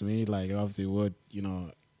in Westmeath. Like, it obviously would, you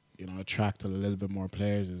know, attract a little bit more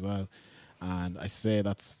players as well. And I say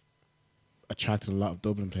that's attracted a lot of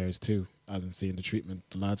Dublin players too, as in seeing the treatment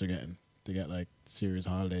the lads are getting. They get, like, serious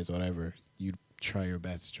holidays or whatever. You'd try your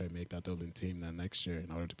best to try and make that Dublin team then next year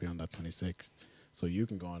in order to be on that 26th, so you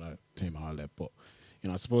can go on a team holiday. But, you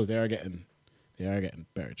know, I suppose they are getting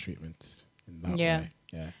better treatment in that way.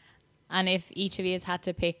 Yeah. And if each of you has had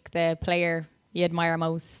to pick the player you admire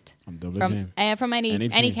most from Dublin from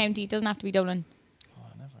any county, it doesn't have to be Dublin. Oh,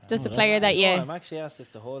 I never. Just a player that you... I'm actually asked this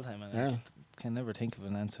the whole time and I can never think of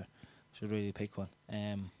an answer. Should really pick one.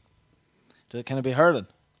 Can it be hurling?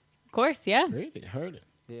 Of course, yeah. Really? Hurling?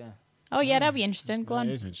 Yeah. Oh yeah, that'd be interesting. Go on.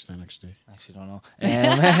 It is interesting, actually. Actually, don't know.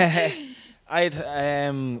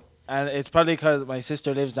 And it's probably because my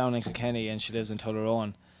sister lives down in Kilkenny and she lives in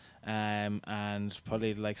Tullaroan, and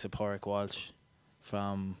probably the likes of Pádraig Walsh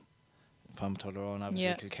from Tullaroan,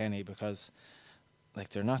 obviously Kilkenny, because like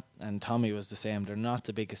they're not, and Tommy was the same. They're not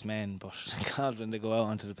the biggest men, but God, when they go out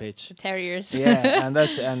onto the pitch, the terriers. yeah,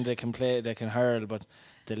 and they can play, they can hurl, but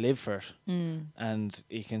they live for it. And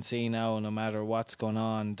you can see now, no matter what's going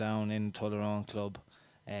on down in Tullaroan Club,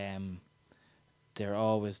 they're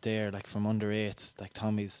always there, like from under 8s. Like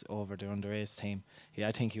Tommy's over the under 8s team.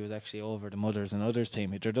 I think he was actually over the mothers and others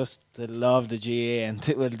team. They love the GA and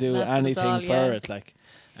they will do anything for it. Like,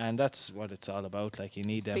 and that's what it's all about. Like, you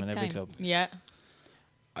need them in every club. Yeah.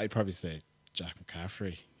 I'd probably say Jack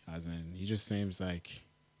McCaffrey, as in he just seems like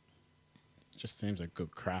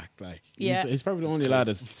good crack. Like, he's probably the only lad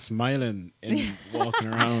that's smiling and walking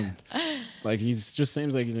around. Like, just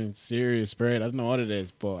seems like he's in serious spirit. I don't know what it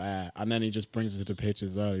is, but and then he just brings it to the pitch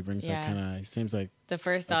as well. He brings that kind of. He seems like the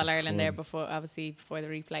first All Ireland there before the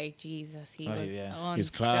replay. Jesus, he was unstoppable. He was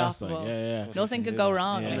class. Like, nothing could go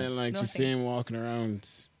wrong. And then like just see him walking around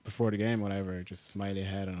before the game, whatever, just smiley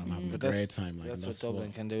head, and I'm having a great time. Like, that's what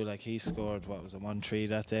Dublin can do. Like, he scored 1-3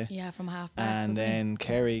 that day. Yeah, from half back. And then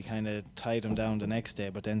Kerry kind of tied him down the next day,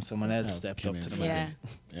 but then someone else stepped up to the mark.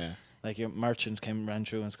 Yeah. Like, your Merchant ran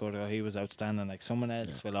through and scored. He was outstanding. Like, someone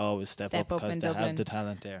else will always step up because they have the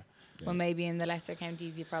talent there. Well, maybe in the lesser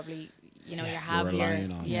counties, you probably, you're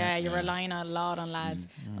relying a lot on lads.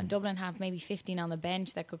 When Dublin have maybe 15 on the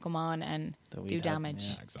bench that could come on and do damage.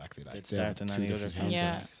 Yeah, exactly. They'd start in any other county.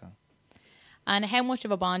 Yeah. And how much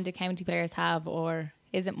of a bond do county players have, or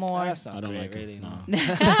is it more? That's not great, really. No.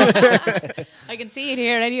 I can see it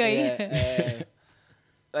here anyway. Yeah,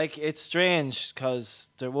 like, it's strange because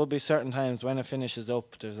there will be certain times when it finishes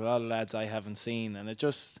up, there's a lot of lads I haven't seen, and it's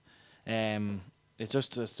just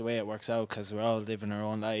the way it works out because we're all living our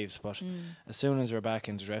own lives. But as soon as we're back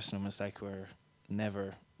in the dressing room, it's like we're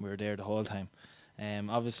there the whole time.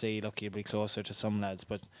 Obviously, look, you'll be closer to some lads,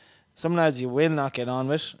 but some lads you will not get on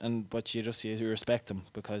with, but you respect them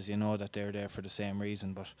because you know that they're there for the same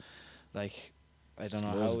reason. But like, I don't know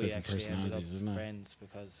loads how of we different actually ended up personalities, isn't it? friends,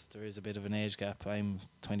 because there is a bit of an age gap. I'm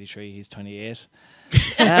 23, he's 28.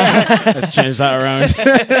 Let's change that around.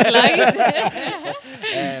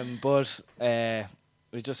 But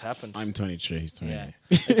it just happened. I'm 23. He's 28.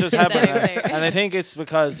 Yeah, it just happened, There. and I think it's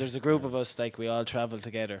because there's a group of us, like we all travel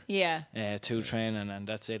together Yeah. to training, and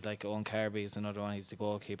that's it. Like Owen Carby is another one; he's the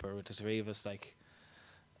goalkeeper. With the three of us, like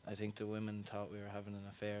I think the women thought we were having an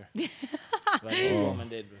affair. Like this woman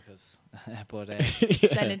did, because, but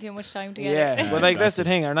Spending too much time together. yeah, but like that's the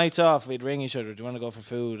exactly. thing. Our nights off, we'd ring each other. Do you want to go for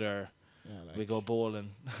food, or Yeah, like, we go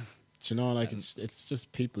bowling? do you know, like it's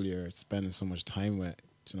just people you're spending so much time with.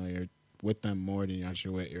 Do you know, you're with them more than you're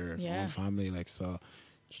actually with your Yeah. own family. Like, so,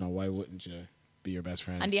 do you know, why wouldn't you be your best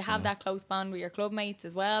friend? And do you have that close bond with your club mates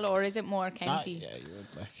as well, or is it more county? Yeah, you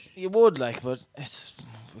would, like. You would, like, but it's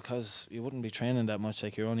because you wouldn't be training that much.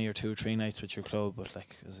 Like, you're only your 2-3 nights with your club, but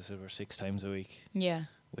like as I said, we're 6 times a week Yeah.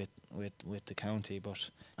 with the county. But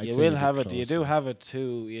I'd you say will you'd be have it. You do closer. have it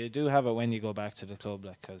too. You do have it when you go back to the club,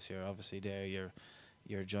 like, because you're obviously there.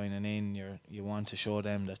 You're joining in. You want to show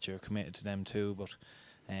them that you're committed to them too. But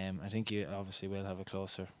I think you obviously will have it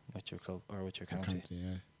closer with your club or with your county.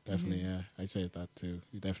 Yeah, definitely. Yeah, I'd say that too.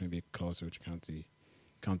 You definitely be closer with your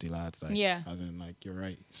county lads. Like, Yeah. as in, like, you're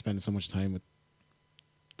right. Spending so much time with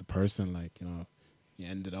the person, like, you know, you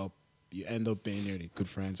end up being nearly good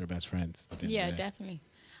friends or best friends. At the end Yeah, of the day. definitely.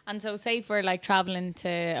 And so, say for like traveling to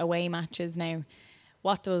away matches now,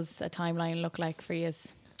 what does a timeline look like for you?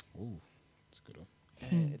 Ooh, that's a good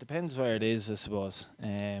one. It depends where it is, I suppose.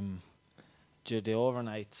 The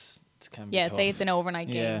overnights can be Yeah, tough. say it's an overnight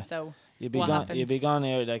game. Yeah. So You'd be what gone. happens? You'd be gone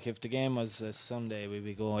early. Like if the game was a Sunday, we'd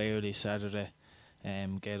be going early Saturday,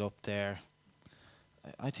 get up there.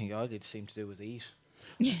 I think all they'd seem to do was eat.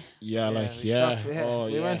 Yeah, like, we yeah. stopped- Oh,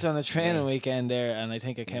 we yeah. went on a training Yeah. weekend there, and I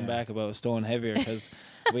think I came Yeah. back about a stone heavier because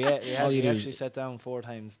we All you do is- actually sat down 4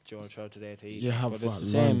 times George throughout the day to eat. You have but it's what, the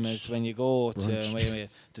same lunch, as when you go to brunch.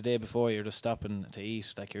 the day before. You're just stopping to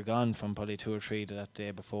eat. Like you're gone from probably 2 or 3 to that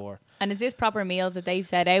day before. And is this proper meals that they've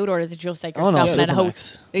set out, or is it just like you're Oh no, stopping at a hotel?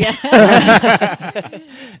 Supermax. Yeah.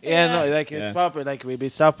 Yeah, no, like it's Yeah. proper. Like we'd be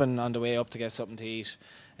stopping on the way up to get something to eat.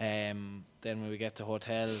 Then when we get to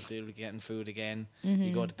hotel, we'll be getting food again.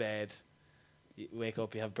 You go to bed, you wake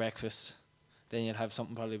up, you have breakfast. Then you'll have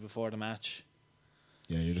something probably before the match.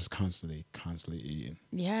 Yeah, you're just constantly eating.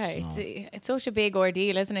 Yeah, No. it's such a big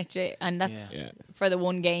ordeal, isn't it? And that's Yeah. for the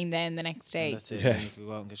one game then the next And day. that's it. Yeah. Then you could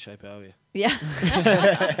go out and get shape out of you. Yeah. And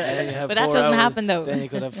then you have But that 4 doesn't hours- happen though. Then you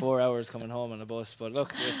could have 4 hours coming home on a bus. But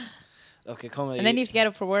look, it come. And then you have to get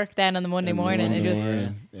up for work then on the Monday And morning and Monday just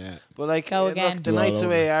morning, yeah. But like, Go again. look, the Do all nights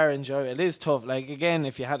away over. are enjoyable. It is tough. Like again,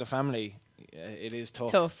 if you had a family, it is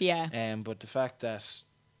tough, yeah. But the fact that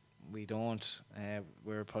we don't,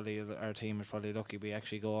 our team is probably lucky. We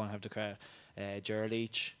actually go and have the crowd. Gerald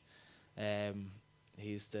Leach,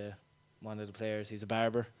 he's one of the players. He's a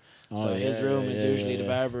barber, Oh, so his room is usually the yeah.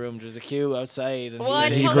 barber room. There's a queue outside, and What?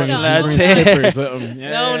 he's He He brings- brings, he brings clippers with him. Yeah,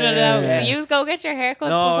 No. yeah. So you go get your haircut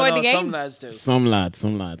no, before the game. some lads do. Some lads.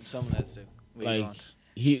 Some lads do. We Like,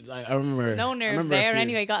 don't. Like, I remember. No I nerves remember a there few-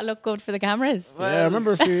 anyway. Got to look good for the cameras. Yeah, I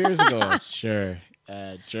remember a few years ago. Sure.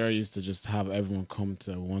 Jerry used to just have everyone come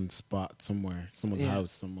to one spot somewhere, someone's Yeah.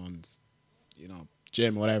 house, someone's,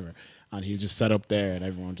 gym, whatever, and he'd just set up there, and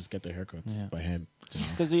everyone just get their haircuts Yeah. by him. You know?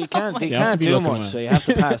 Because you can't, my you God. You have to can't be do looking much, well. so you have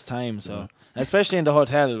to pass time. So, especially in the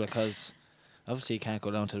hotel, because obviously you can't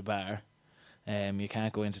go down to the bar. You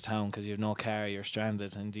can't go into town because you have no car. You're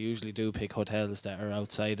stranded, and you usually do pick hotels that are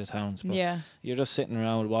outside of towns. But Yeah. you're just sitting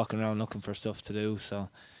around, walking around, looking for stuff to do. So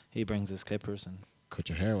he brings his clippers and Cut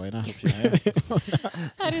your hair, why not? clips your hair.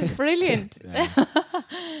 That is brilliant. Yeah.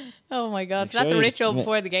 Oh my God. Make So that's sure a you- ritual yeah.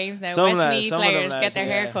 before the games now. Some Westmeath some of them players lads, get their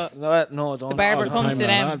yeah. haircut. No, don't. The barber all comes time. to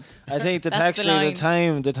them. I think that That's the actually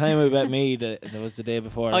line. the time we met me, that was the day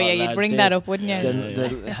before. Oh yeah, you'd bring that up, wouldn't you?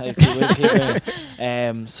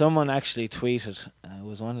 Someone actually tweeted. It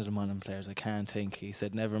was one of the Monaghan players. I can't think. He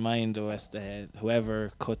said, "Never mind the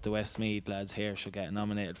whoever cut the Westmeath lads' hair should get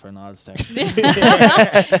nominated for an All-Star."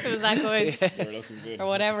 It was that good. They were looking good. Or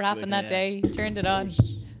whatever happened that yeah. day. Turned it on.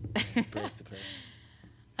 Break the place.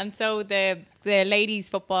 And so the ladies'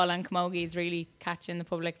 football and camogie is really catching the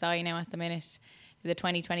public's eye now at the minute. The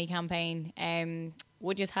 2020 campaign.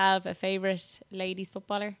 Would you have a favourite ladies'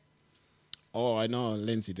 footballer? Oh, I know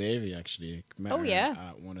Lindsay Davey actually. Met Oh, her yeah.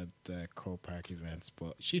 at one of the Croke Park events,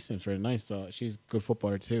 but she seems very nice. So she's a good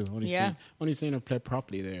footballer too. Yeah. Only seen her play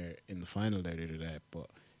properly there in the final there the other day, but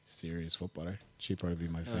serious footballer. She'd probably be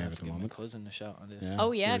my I'll favourite have at to the give my moment. cousin a shot on this. Yeah.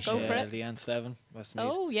 Oh, yeah, Give her a go shot. for it. Leanne Slevin, Westmeath.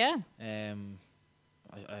 Oh, yeah.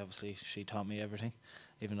 I obviously she taught me everything,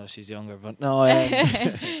 even though she's younger. But no,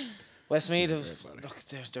 Westmeath She's a have great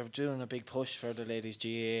look. They're doing a big push for the ladies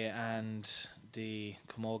GA and the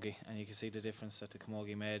Camogie, and you can see the difference that the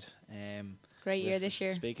Camogie made. Great year this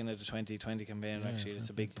year. Speaking of the 2020 campaign, Yeah, actually, it's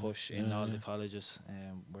a big push in yeah, all yeah. the colleges.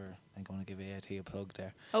 Where I'm going to give AIT a plug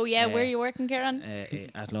there. Oh yeah, where are Uh, you working, Kieran?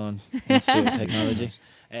 At Lone Institute of Technology.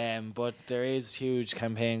 But there is huge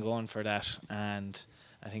campaign going for that, and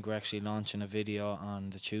I think we're actually launching a video on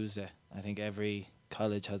the Tuesday. I think every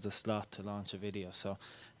college has a slot to launch a video. So,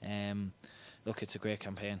 look, it's a great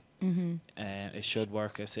campaign. Mm-hmm. It should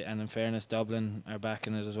work. And in fairness, Dublin are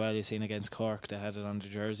backing it as well. You've seen against Cork, they had it on the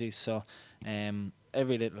jerseys. So,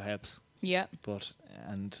 every little helps. Yeah.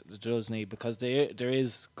 And it does need, because there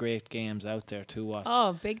is great games out there to watch.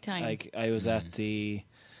 Oh, big time. Like I was at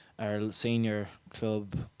our senior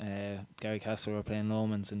club, Gary Castle were playing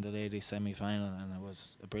Lomans in the ladies semi-final, and it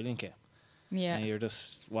was a brilliant game. yeah. And you're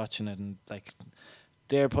just watching it, and like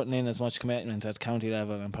they're putting in as much commitment at county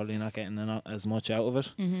level and probably not getting as much out of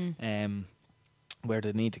it. Mm-hmm. Where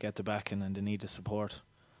they need to get the backing and they need the support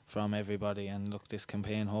from everybody. And look, this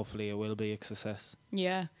campaign, hopefully it will be a success.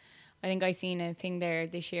 Yeah. I think I seen a thing there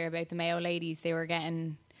this year about the Mayo ladies. They were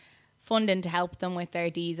getting funding to help them with their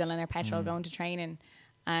diesel and their petrol going to training.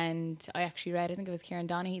 And I actually read, I think it was Kieran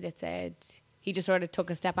Donaghy that said he just sort of took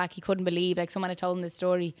a step back. He couldn't believe, like someone had told him the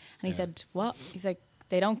story. And he said, what? He's like,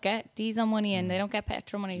 they don't get diesel money and they don't get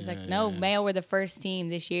petrol money. He's like, no, Mayo were the first team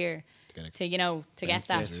this year to get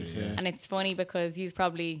that. Yeah. And it's funny because that's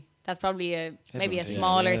probably maybe a Everyone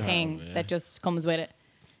smaller does. thing Yeah. that just comes with it.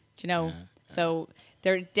 Do you know? Yeah. So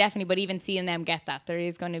they're definitely, but even seeing them get that, there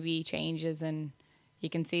is going to be changes, and you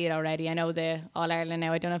can see it already. I know the All Ireland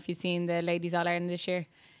now. I don't know if you've seen the ladies All Ireland this year.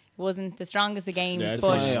 It wasn't the strongest of games, Yeah, it's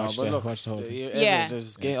but fine. Watch the whole thing. Yeah.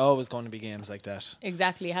 There's always going to be games like that.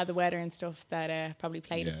 exactly, you had the weather and stuff that probably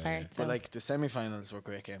played its Yeah, part. yeah. So. But like the semi-finals were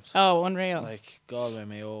great games. Oh, unreal. Like Galway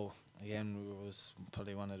Mayo again was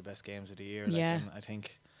probably one of the best games of the year. Like, Yeah. and I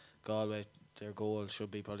think Galway, their goal should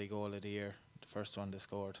be probably goal of the year. The first one they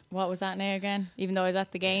scored. What was that now again? Even though I was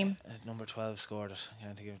at the game. Number 12 scored it.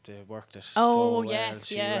 I think they worked it Oh, so well. yes,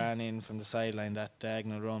 She yeah. ran in from the sideline, that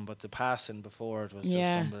diagonal run, but the passing before it was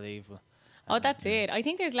Yeah. just unbelievable. Oh, that's it. I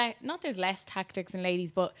think there's there's less tactics in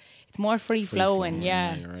ladies, but it's more free flowing.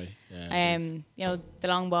 Yeah. You're right. Yeah, it is. You know, the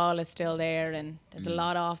long ball is still there, and there's a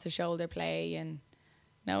lot off the shoulder play, and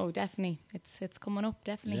no, definitely, it's coming up,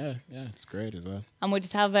 definitely. Yeah, it's great as well. And we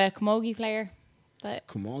just have a Camogie player. That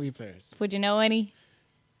Camogie players. would you know any?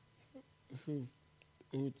 Who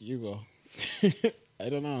you go? I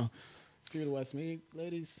don't know. A few of the Westmeath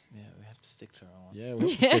ladies. Yeah, we have to stick to our own. Yeah,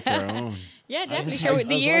 we have to stick to our own. Yeah, definitely. was- Sure. I was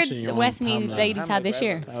The year watching you the on Westmeath Pamela. ladies had this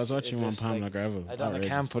year. I was watching you on Just, Pamela like, Gravel. I done a Outrageous.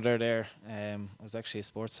 camp with her there. It was actually a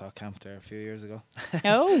sports talk camp there a few years ago.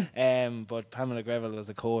 Oh, But Pamela Greville was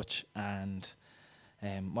a coach, and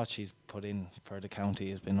what she's put in for the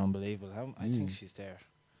county has been unbelievable. I think she's there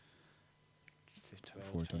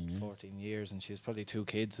 14 years, and she's probably 2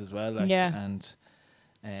 kids as well. Like, Yeah.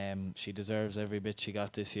 And she deserves every bit she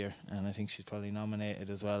got this year, and I think she's probably nominated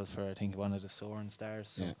as well for, I think, one of the Soaring Stars.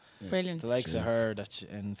 So Yeah. brilliant. the likes She of is. her, that she,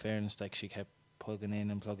 in fairness, like she kept plugging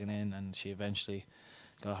in, and she eventually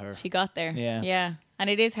got her. She got there. Yeah. Yeah. And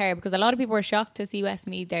it is hard because a lot of people were shocked to see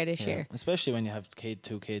Westmeath there this year. Especially when you have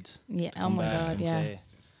 2 kids. Yeah. to Oh come my back God. and Yeah. play.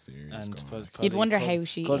 Serious And going, like. You'd wonder could how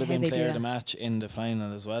have how been they do player of that. the match in the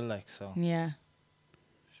final as well. Like, so Yeah.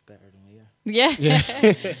 she's better than we are. Yeah.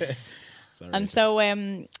 It's And outrageous.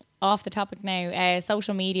 so, off the topic now,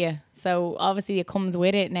 social media. So obviously it comes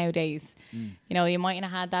with it nowadays. You know, you mightn't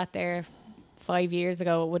have had that there 5 years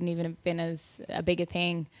ago. It wouldn't even have been as a big a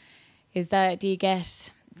thing. Do you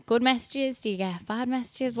get good messages? Do you get bad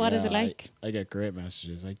messages? What is Yeah, it like? I get great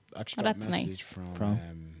messages. I actually Oh, got a that's nice. message from.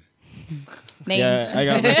 Names. Yeah, I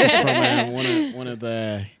got a message from one of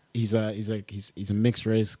the. He's a mixed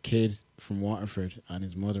race kid from Waterford, and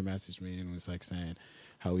his mother messaged me and was like saying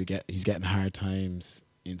how he's getting hard times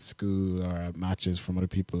in school or at matches from other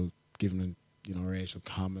people giving him racial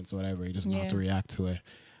comments or whatever. He doesn't know how to Yeah. react to it,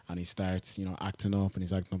 and he starts acting up, and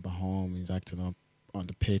he's acting up at home, he's acting up on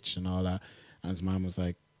the pitch and all that. And his mom was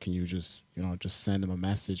like, "Can you just send him a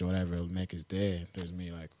message or whatever? It'll make his day." There's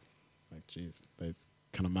me like, geez, that's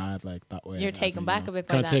kind of mad like that way. You're as taken in, back a bit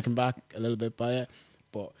by kind that. of taken back a little bit by it,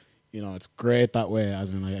 but it's great that way.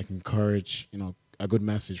 As in, like, I can encourage a good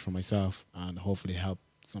message for myself and hopefully help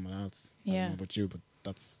someone else. I Yeah. don't know about you, but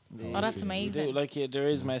that's. how Oh, I that's feel. amazing. You do, like, there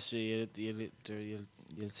is message.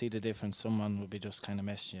 You'll see the difference. Someone will be just kind of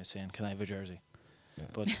messaging you saying, "Can I have a jersey?" Yeah.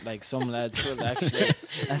 But like some lads will actually,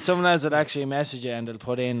 and some lads will actually message you and they'll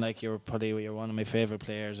put in like you're one of my favorite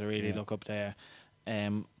players. I really Yeah. look up there.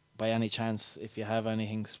 by any chance, if you have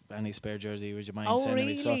any spare jersey, would you mind Oh, sending me?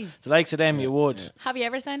 really? So the likes of them, you would. Have you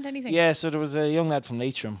ever sent anything? Yeah, so there was a young lad from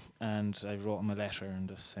Leitrim, and I wrote him a letter and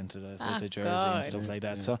just sent it with a jersey God. and stuff like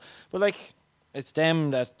that. Yeah. So, but like, it's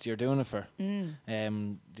them that you're doing it for.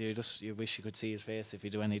 Mm. You wish you could see his face if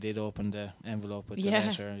when he did open the envelope with the Yeah.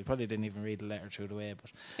 letter. He probably didn't even read the letter through the way,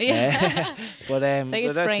 but Yeah. but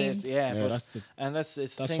it's that's framed. it. Yeah, Yeah, but that's the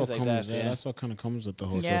it's that's things what like comes. that. Yeah, Yeah, that's what kind of comes with the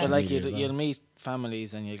whole Yeah. social but like media. as well. you'll meet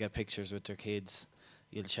families and you'll get pictures with their kids.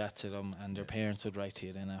 You'll chat to them, and their parents would write to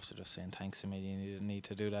you then after, just saying thanks a million. You didn't need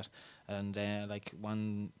to do that. And like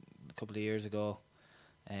a couple of years ago,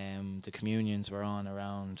 the communions were on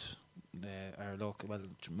around our local. Well,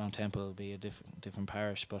 Mount Temple will be a different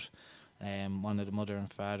parish, but one of the mother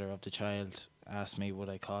and father of the child asked me would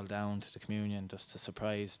I call down to the communion just to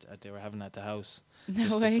surprise that they were having at the house, No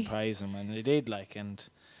just way. to surprise them, and they did. Like, and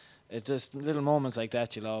it's just little moments like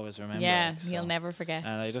that you'll always remember. Yeah, like, you'll so. never forget.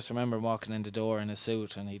 And I just remember walking in the door in a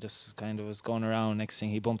suit, and he just kind of was going around. Next thing,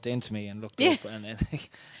 he bumped into me and looked Yeah. up, and then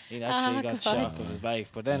he actually got God. shocked with his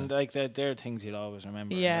life. But then, like, they're things you'll always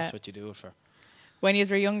remember. Yeah. And that's what you do it for. When you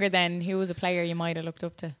were younger, then who was a player you might have looked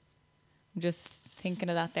up to? I'm just thinking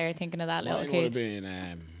of that there, thinking of that little Mine would have kid.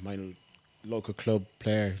 been my local club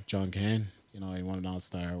player, John Kane. You know, he won an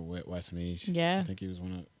All-Star with Westmeath. Yeah. I think he was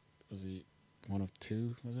one of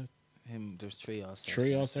two, was it? There's 3 All-Stars.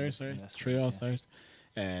 3 All-Stars, sorry. 3 All-Stars.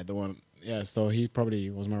 The one, yeah, so he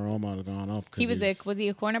probably was my role model growing up. Was he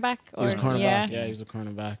a cornerback? He was a cornerback, Yeah. yeah, he was a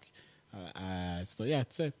cornerback. So yeah,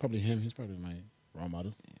 I'd say probably him. He's probably my role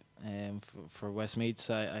model. For Westmeath,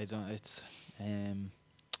 I don't. It's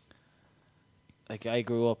like I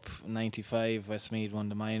grew up 95. Westmeath won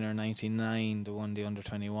the minor. 99, they won the under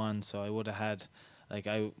 21. So I would have had. Like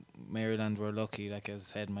Maryland were lucky. Like I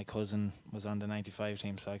said, my cousin was on the 95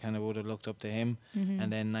 team, so I kind of would have looked up to him. Mm-hmm.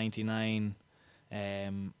 And then 99,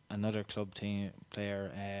 another club team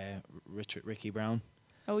player, Ricky Brown.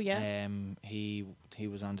 Oh yeah. He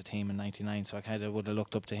was on the team in 99, so I kind of would have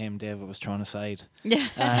looked up to him. David was thrown aside. Yeah.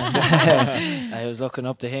 And I was looking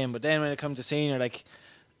up to him. But then when it come to senior, like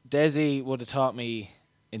Desi would have taught me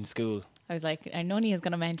in school. I was like, I know he is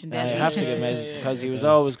going to mention I Desi. have to Yeah, get yeah, Mes yeah, because yeah, he it was does.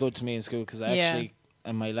 always good to me in school. Because I Yeah. actually,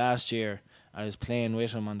 in my last year, I was playing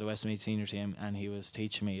with him on the Westmeath senior team, and he was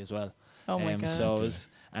teaching me as well. Oh my God. So it was,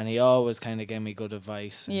 and he always kind of gave me good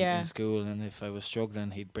advice Yeah. in school. And if I was struggling,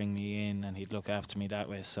 he'd bring me in and he'd look after me that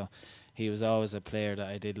way. So he was always a player that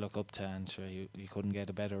I did look up to, and sure, you couldn't get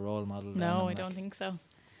a better role model. than No, him, I don't think so.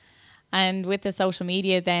 And with the social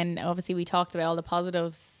media, then obviously we talked about all the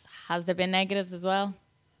positives. Has there been negatives as well?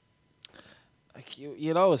 Like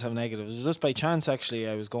you'll always have negatives. It was just by chance, actually,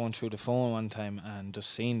 I was going through the phone one time and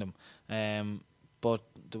just seen them. But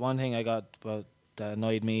the one thing I got that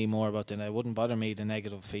annoyed me more about than it wouldn't bother me the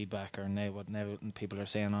negative feedback or what people are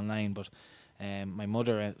saying online. But my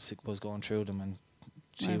mother was going through them, and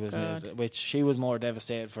she Oh, was God. which she was more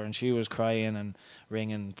devastated for, and she was crying and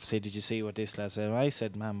ringing, say, "Did you see what this lad said?" And I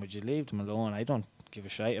said, "Ma'am, would you leave them alone? I don't give a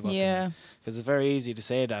shite about them." Yeah. Because it's very easy to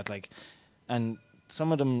say that, like, and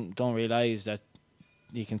some of them don't realise that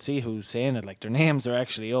you can see who's saying it. Like, their names are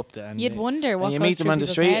actually up there. And You'd wonder what and you goes meet them through on the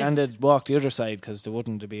people's street heads. and they'd walk the other side because they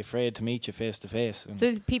wouldn't be afraid to meet you face to face. And So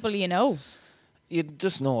it's people you know. you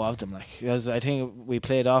just know of them. Like, because I think we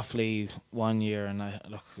played Offaly one year, and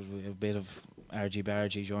we had a bit of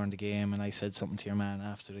argy-bargy during the game, and I said something to your man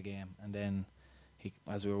after the game, and then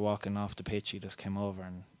as we were walking off the pitch, he just came over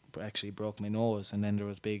and actually broke my nose, and then there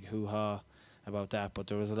was big hoo-ha about that. But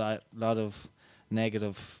there was a lot of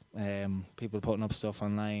negative people putting up stuff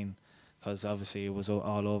online, because obviously it was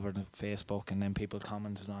all over the Facebook, and then people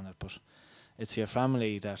commented on it. But it's your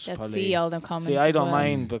family that That probably see all them comments. See, I as don't well.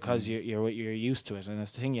 mind because you're used to it, and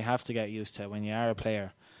it's the thing you have to get used to when you are a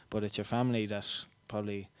player. But it's your family that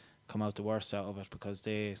probably come out the worst out of it, because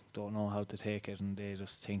they don't know how to take it, and they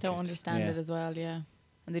just think Don't understand it as well, yeah.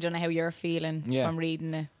 And they don't know how you're feeling Yeah. from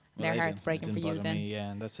reading it. Well, Their I heart's didn't- breaking it for didn't you bother then. me,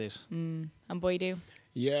 yeah, and that's it. And boy do.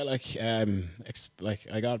 Yeah, like like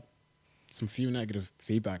I got some few negative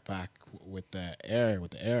feedback back with the air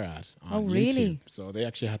ad on Oh, really? YouTube. So they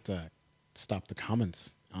actually had to stop the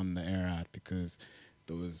comments on the air ad because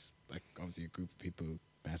there was like obviously a group of people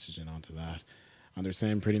messaging onto that, and they're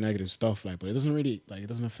saying pretty negative stuff. Like, but it doesn't really it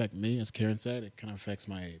doesn't affect me, as Kieran said. It kind of affects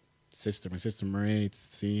my sister. My sister Marie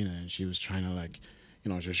seen it, and she was trying to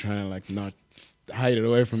she was trying to not hide it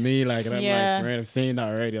away from me, like, and I'm Yeah. like, Marie, I've seen that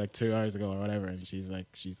already like 2 hours ago or whatever, and she's like,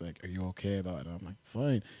 are you okay about it? And I'm like,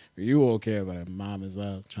 fine. Are you okay about it? Mom as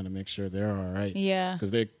well, trying to make sure they're all right, Yeah.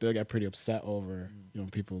 because they'll get pretty upset over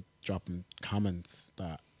people dropping comments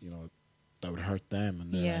that that would hurt them,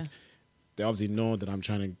 and they're Yeah. like, they obviously know that I'm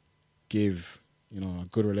trying to give a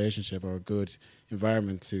good relationship or a good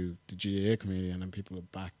environment to the GAA community, and then people are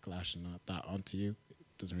backlashing that onto you.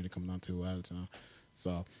 It doesn't really come down too well,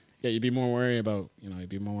 So yeah, you'd be more worried about your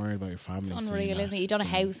family. It's unreal, isn't it? You don't know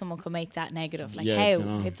how someone could make that negative. Like, Yeah,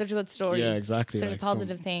 how? It's such a good story. Yeah, exactly. Such like a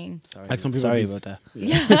positive thing. Like some people Sorry be- about that.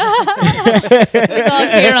 It's all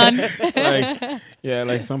clear on.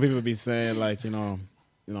 like some people be saying like,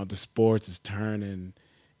 the sports is turning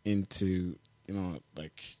into,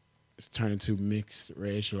 like it's turning to mixed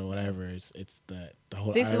racial or whatever. It's the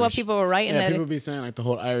whole This Irish, is what people were writing. Yeah, that people be saying like the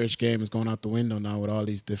whole Irish game is going out the window now with all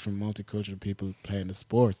these different multicultural people playing the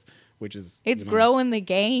sports, which is it's growing the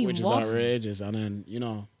game. which is What? outrageous. And then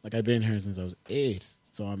like I've been here since I was 8,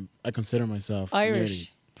 so I consider myself Irish. nearly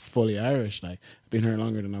fully Irish. Like I've been here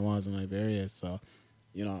longer than I was in Liberia, so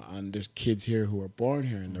and there's kids here who are born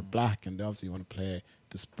here and they're black and they obviously want to play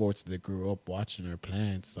the sports that they grew up watching or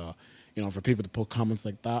playing. So for people to put comments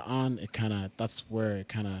like that on, that's where it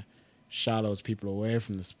kind of shallows people away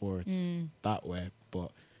from the sports that way.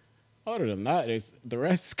 But other than that, the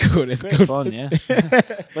rest is good. It's Great good fun, yeah.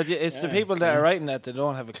 But it's the people that are writing that they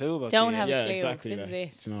don't have a clue about. Don't GAA. have a yeah, clue. exactly. This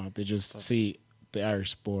is Like, it. they just see the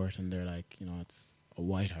Irish sport and they're like, it's a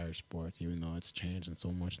white Irish sport, even though it's changing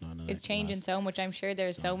so much now. It's changing so much. I'm sure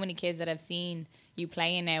there's so many kids that have seen you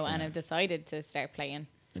playing now and have decided to start playing.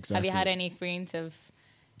 Exactly. Have you had any experience of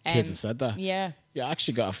kids have said that? Yeah. Yeah, I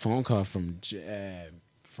actually got a phone call from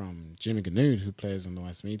Jimmy Ganood, who plays on the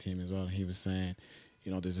Westmeath team as well. And he was saying,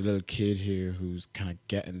 there's a little kid here who's kind of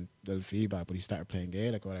getting little feedback, but he started playing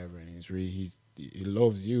Gaelic or whatever, and he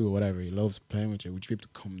loves you or whatever. He loves playing with you. Would you be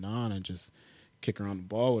able to come down and just kick around the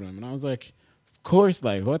ball with him? And I was like, of course,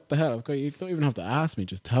 like, what the hell? Of course, you don't even have to ask me.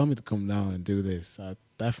 Just tell me to come down and do this. I'd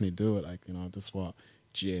definitely do it. Like, that's what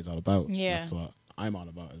GA is all about. Yeah. That's what I'm all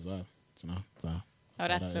about as well. So, Oh, what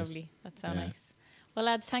that's that is. lovely. That's so Yeah. nice. Well,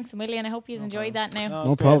 lads, thanks a million. I hope you enjoyed that now.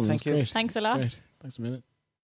 No problem. Thank It's you. great. Thanks a lot. Great. Thanks a minute.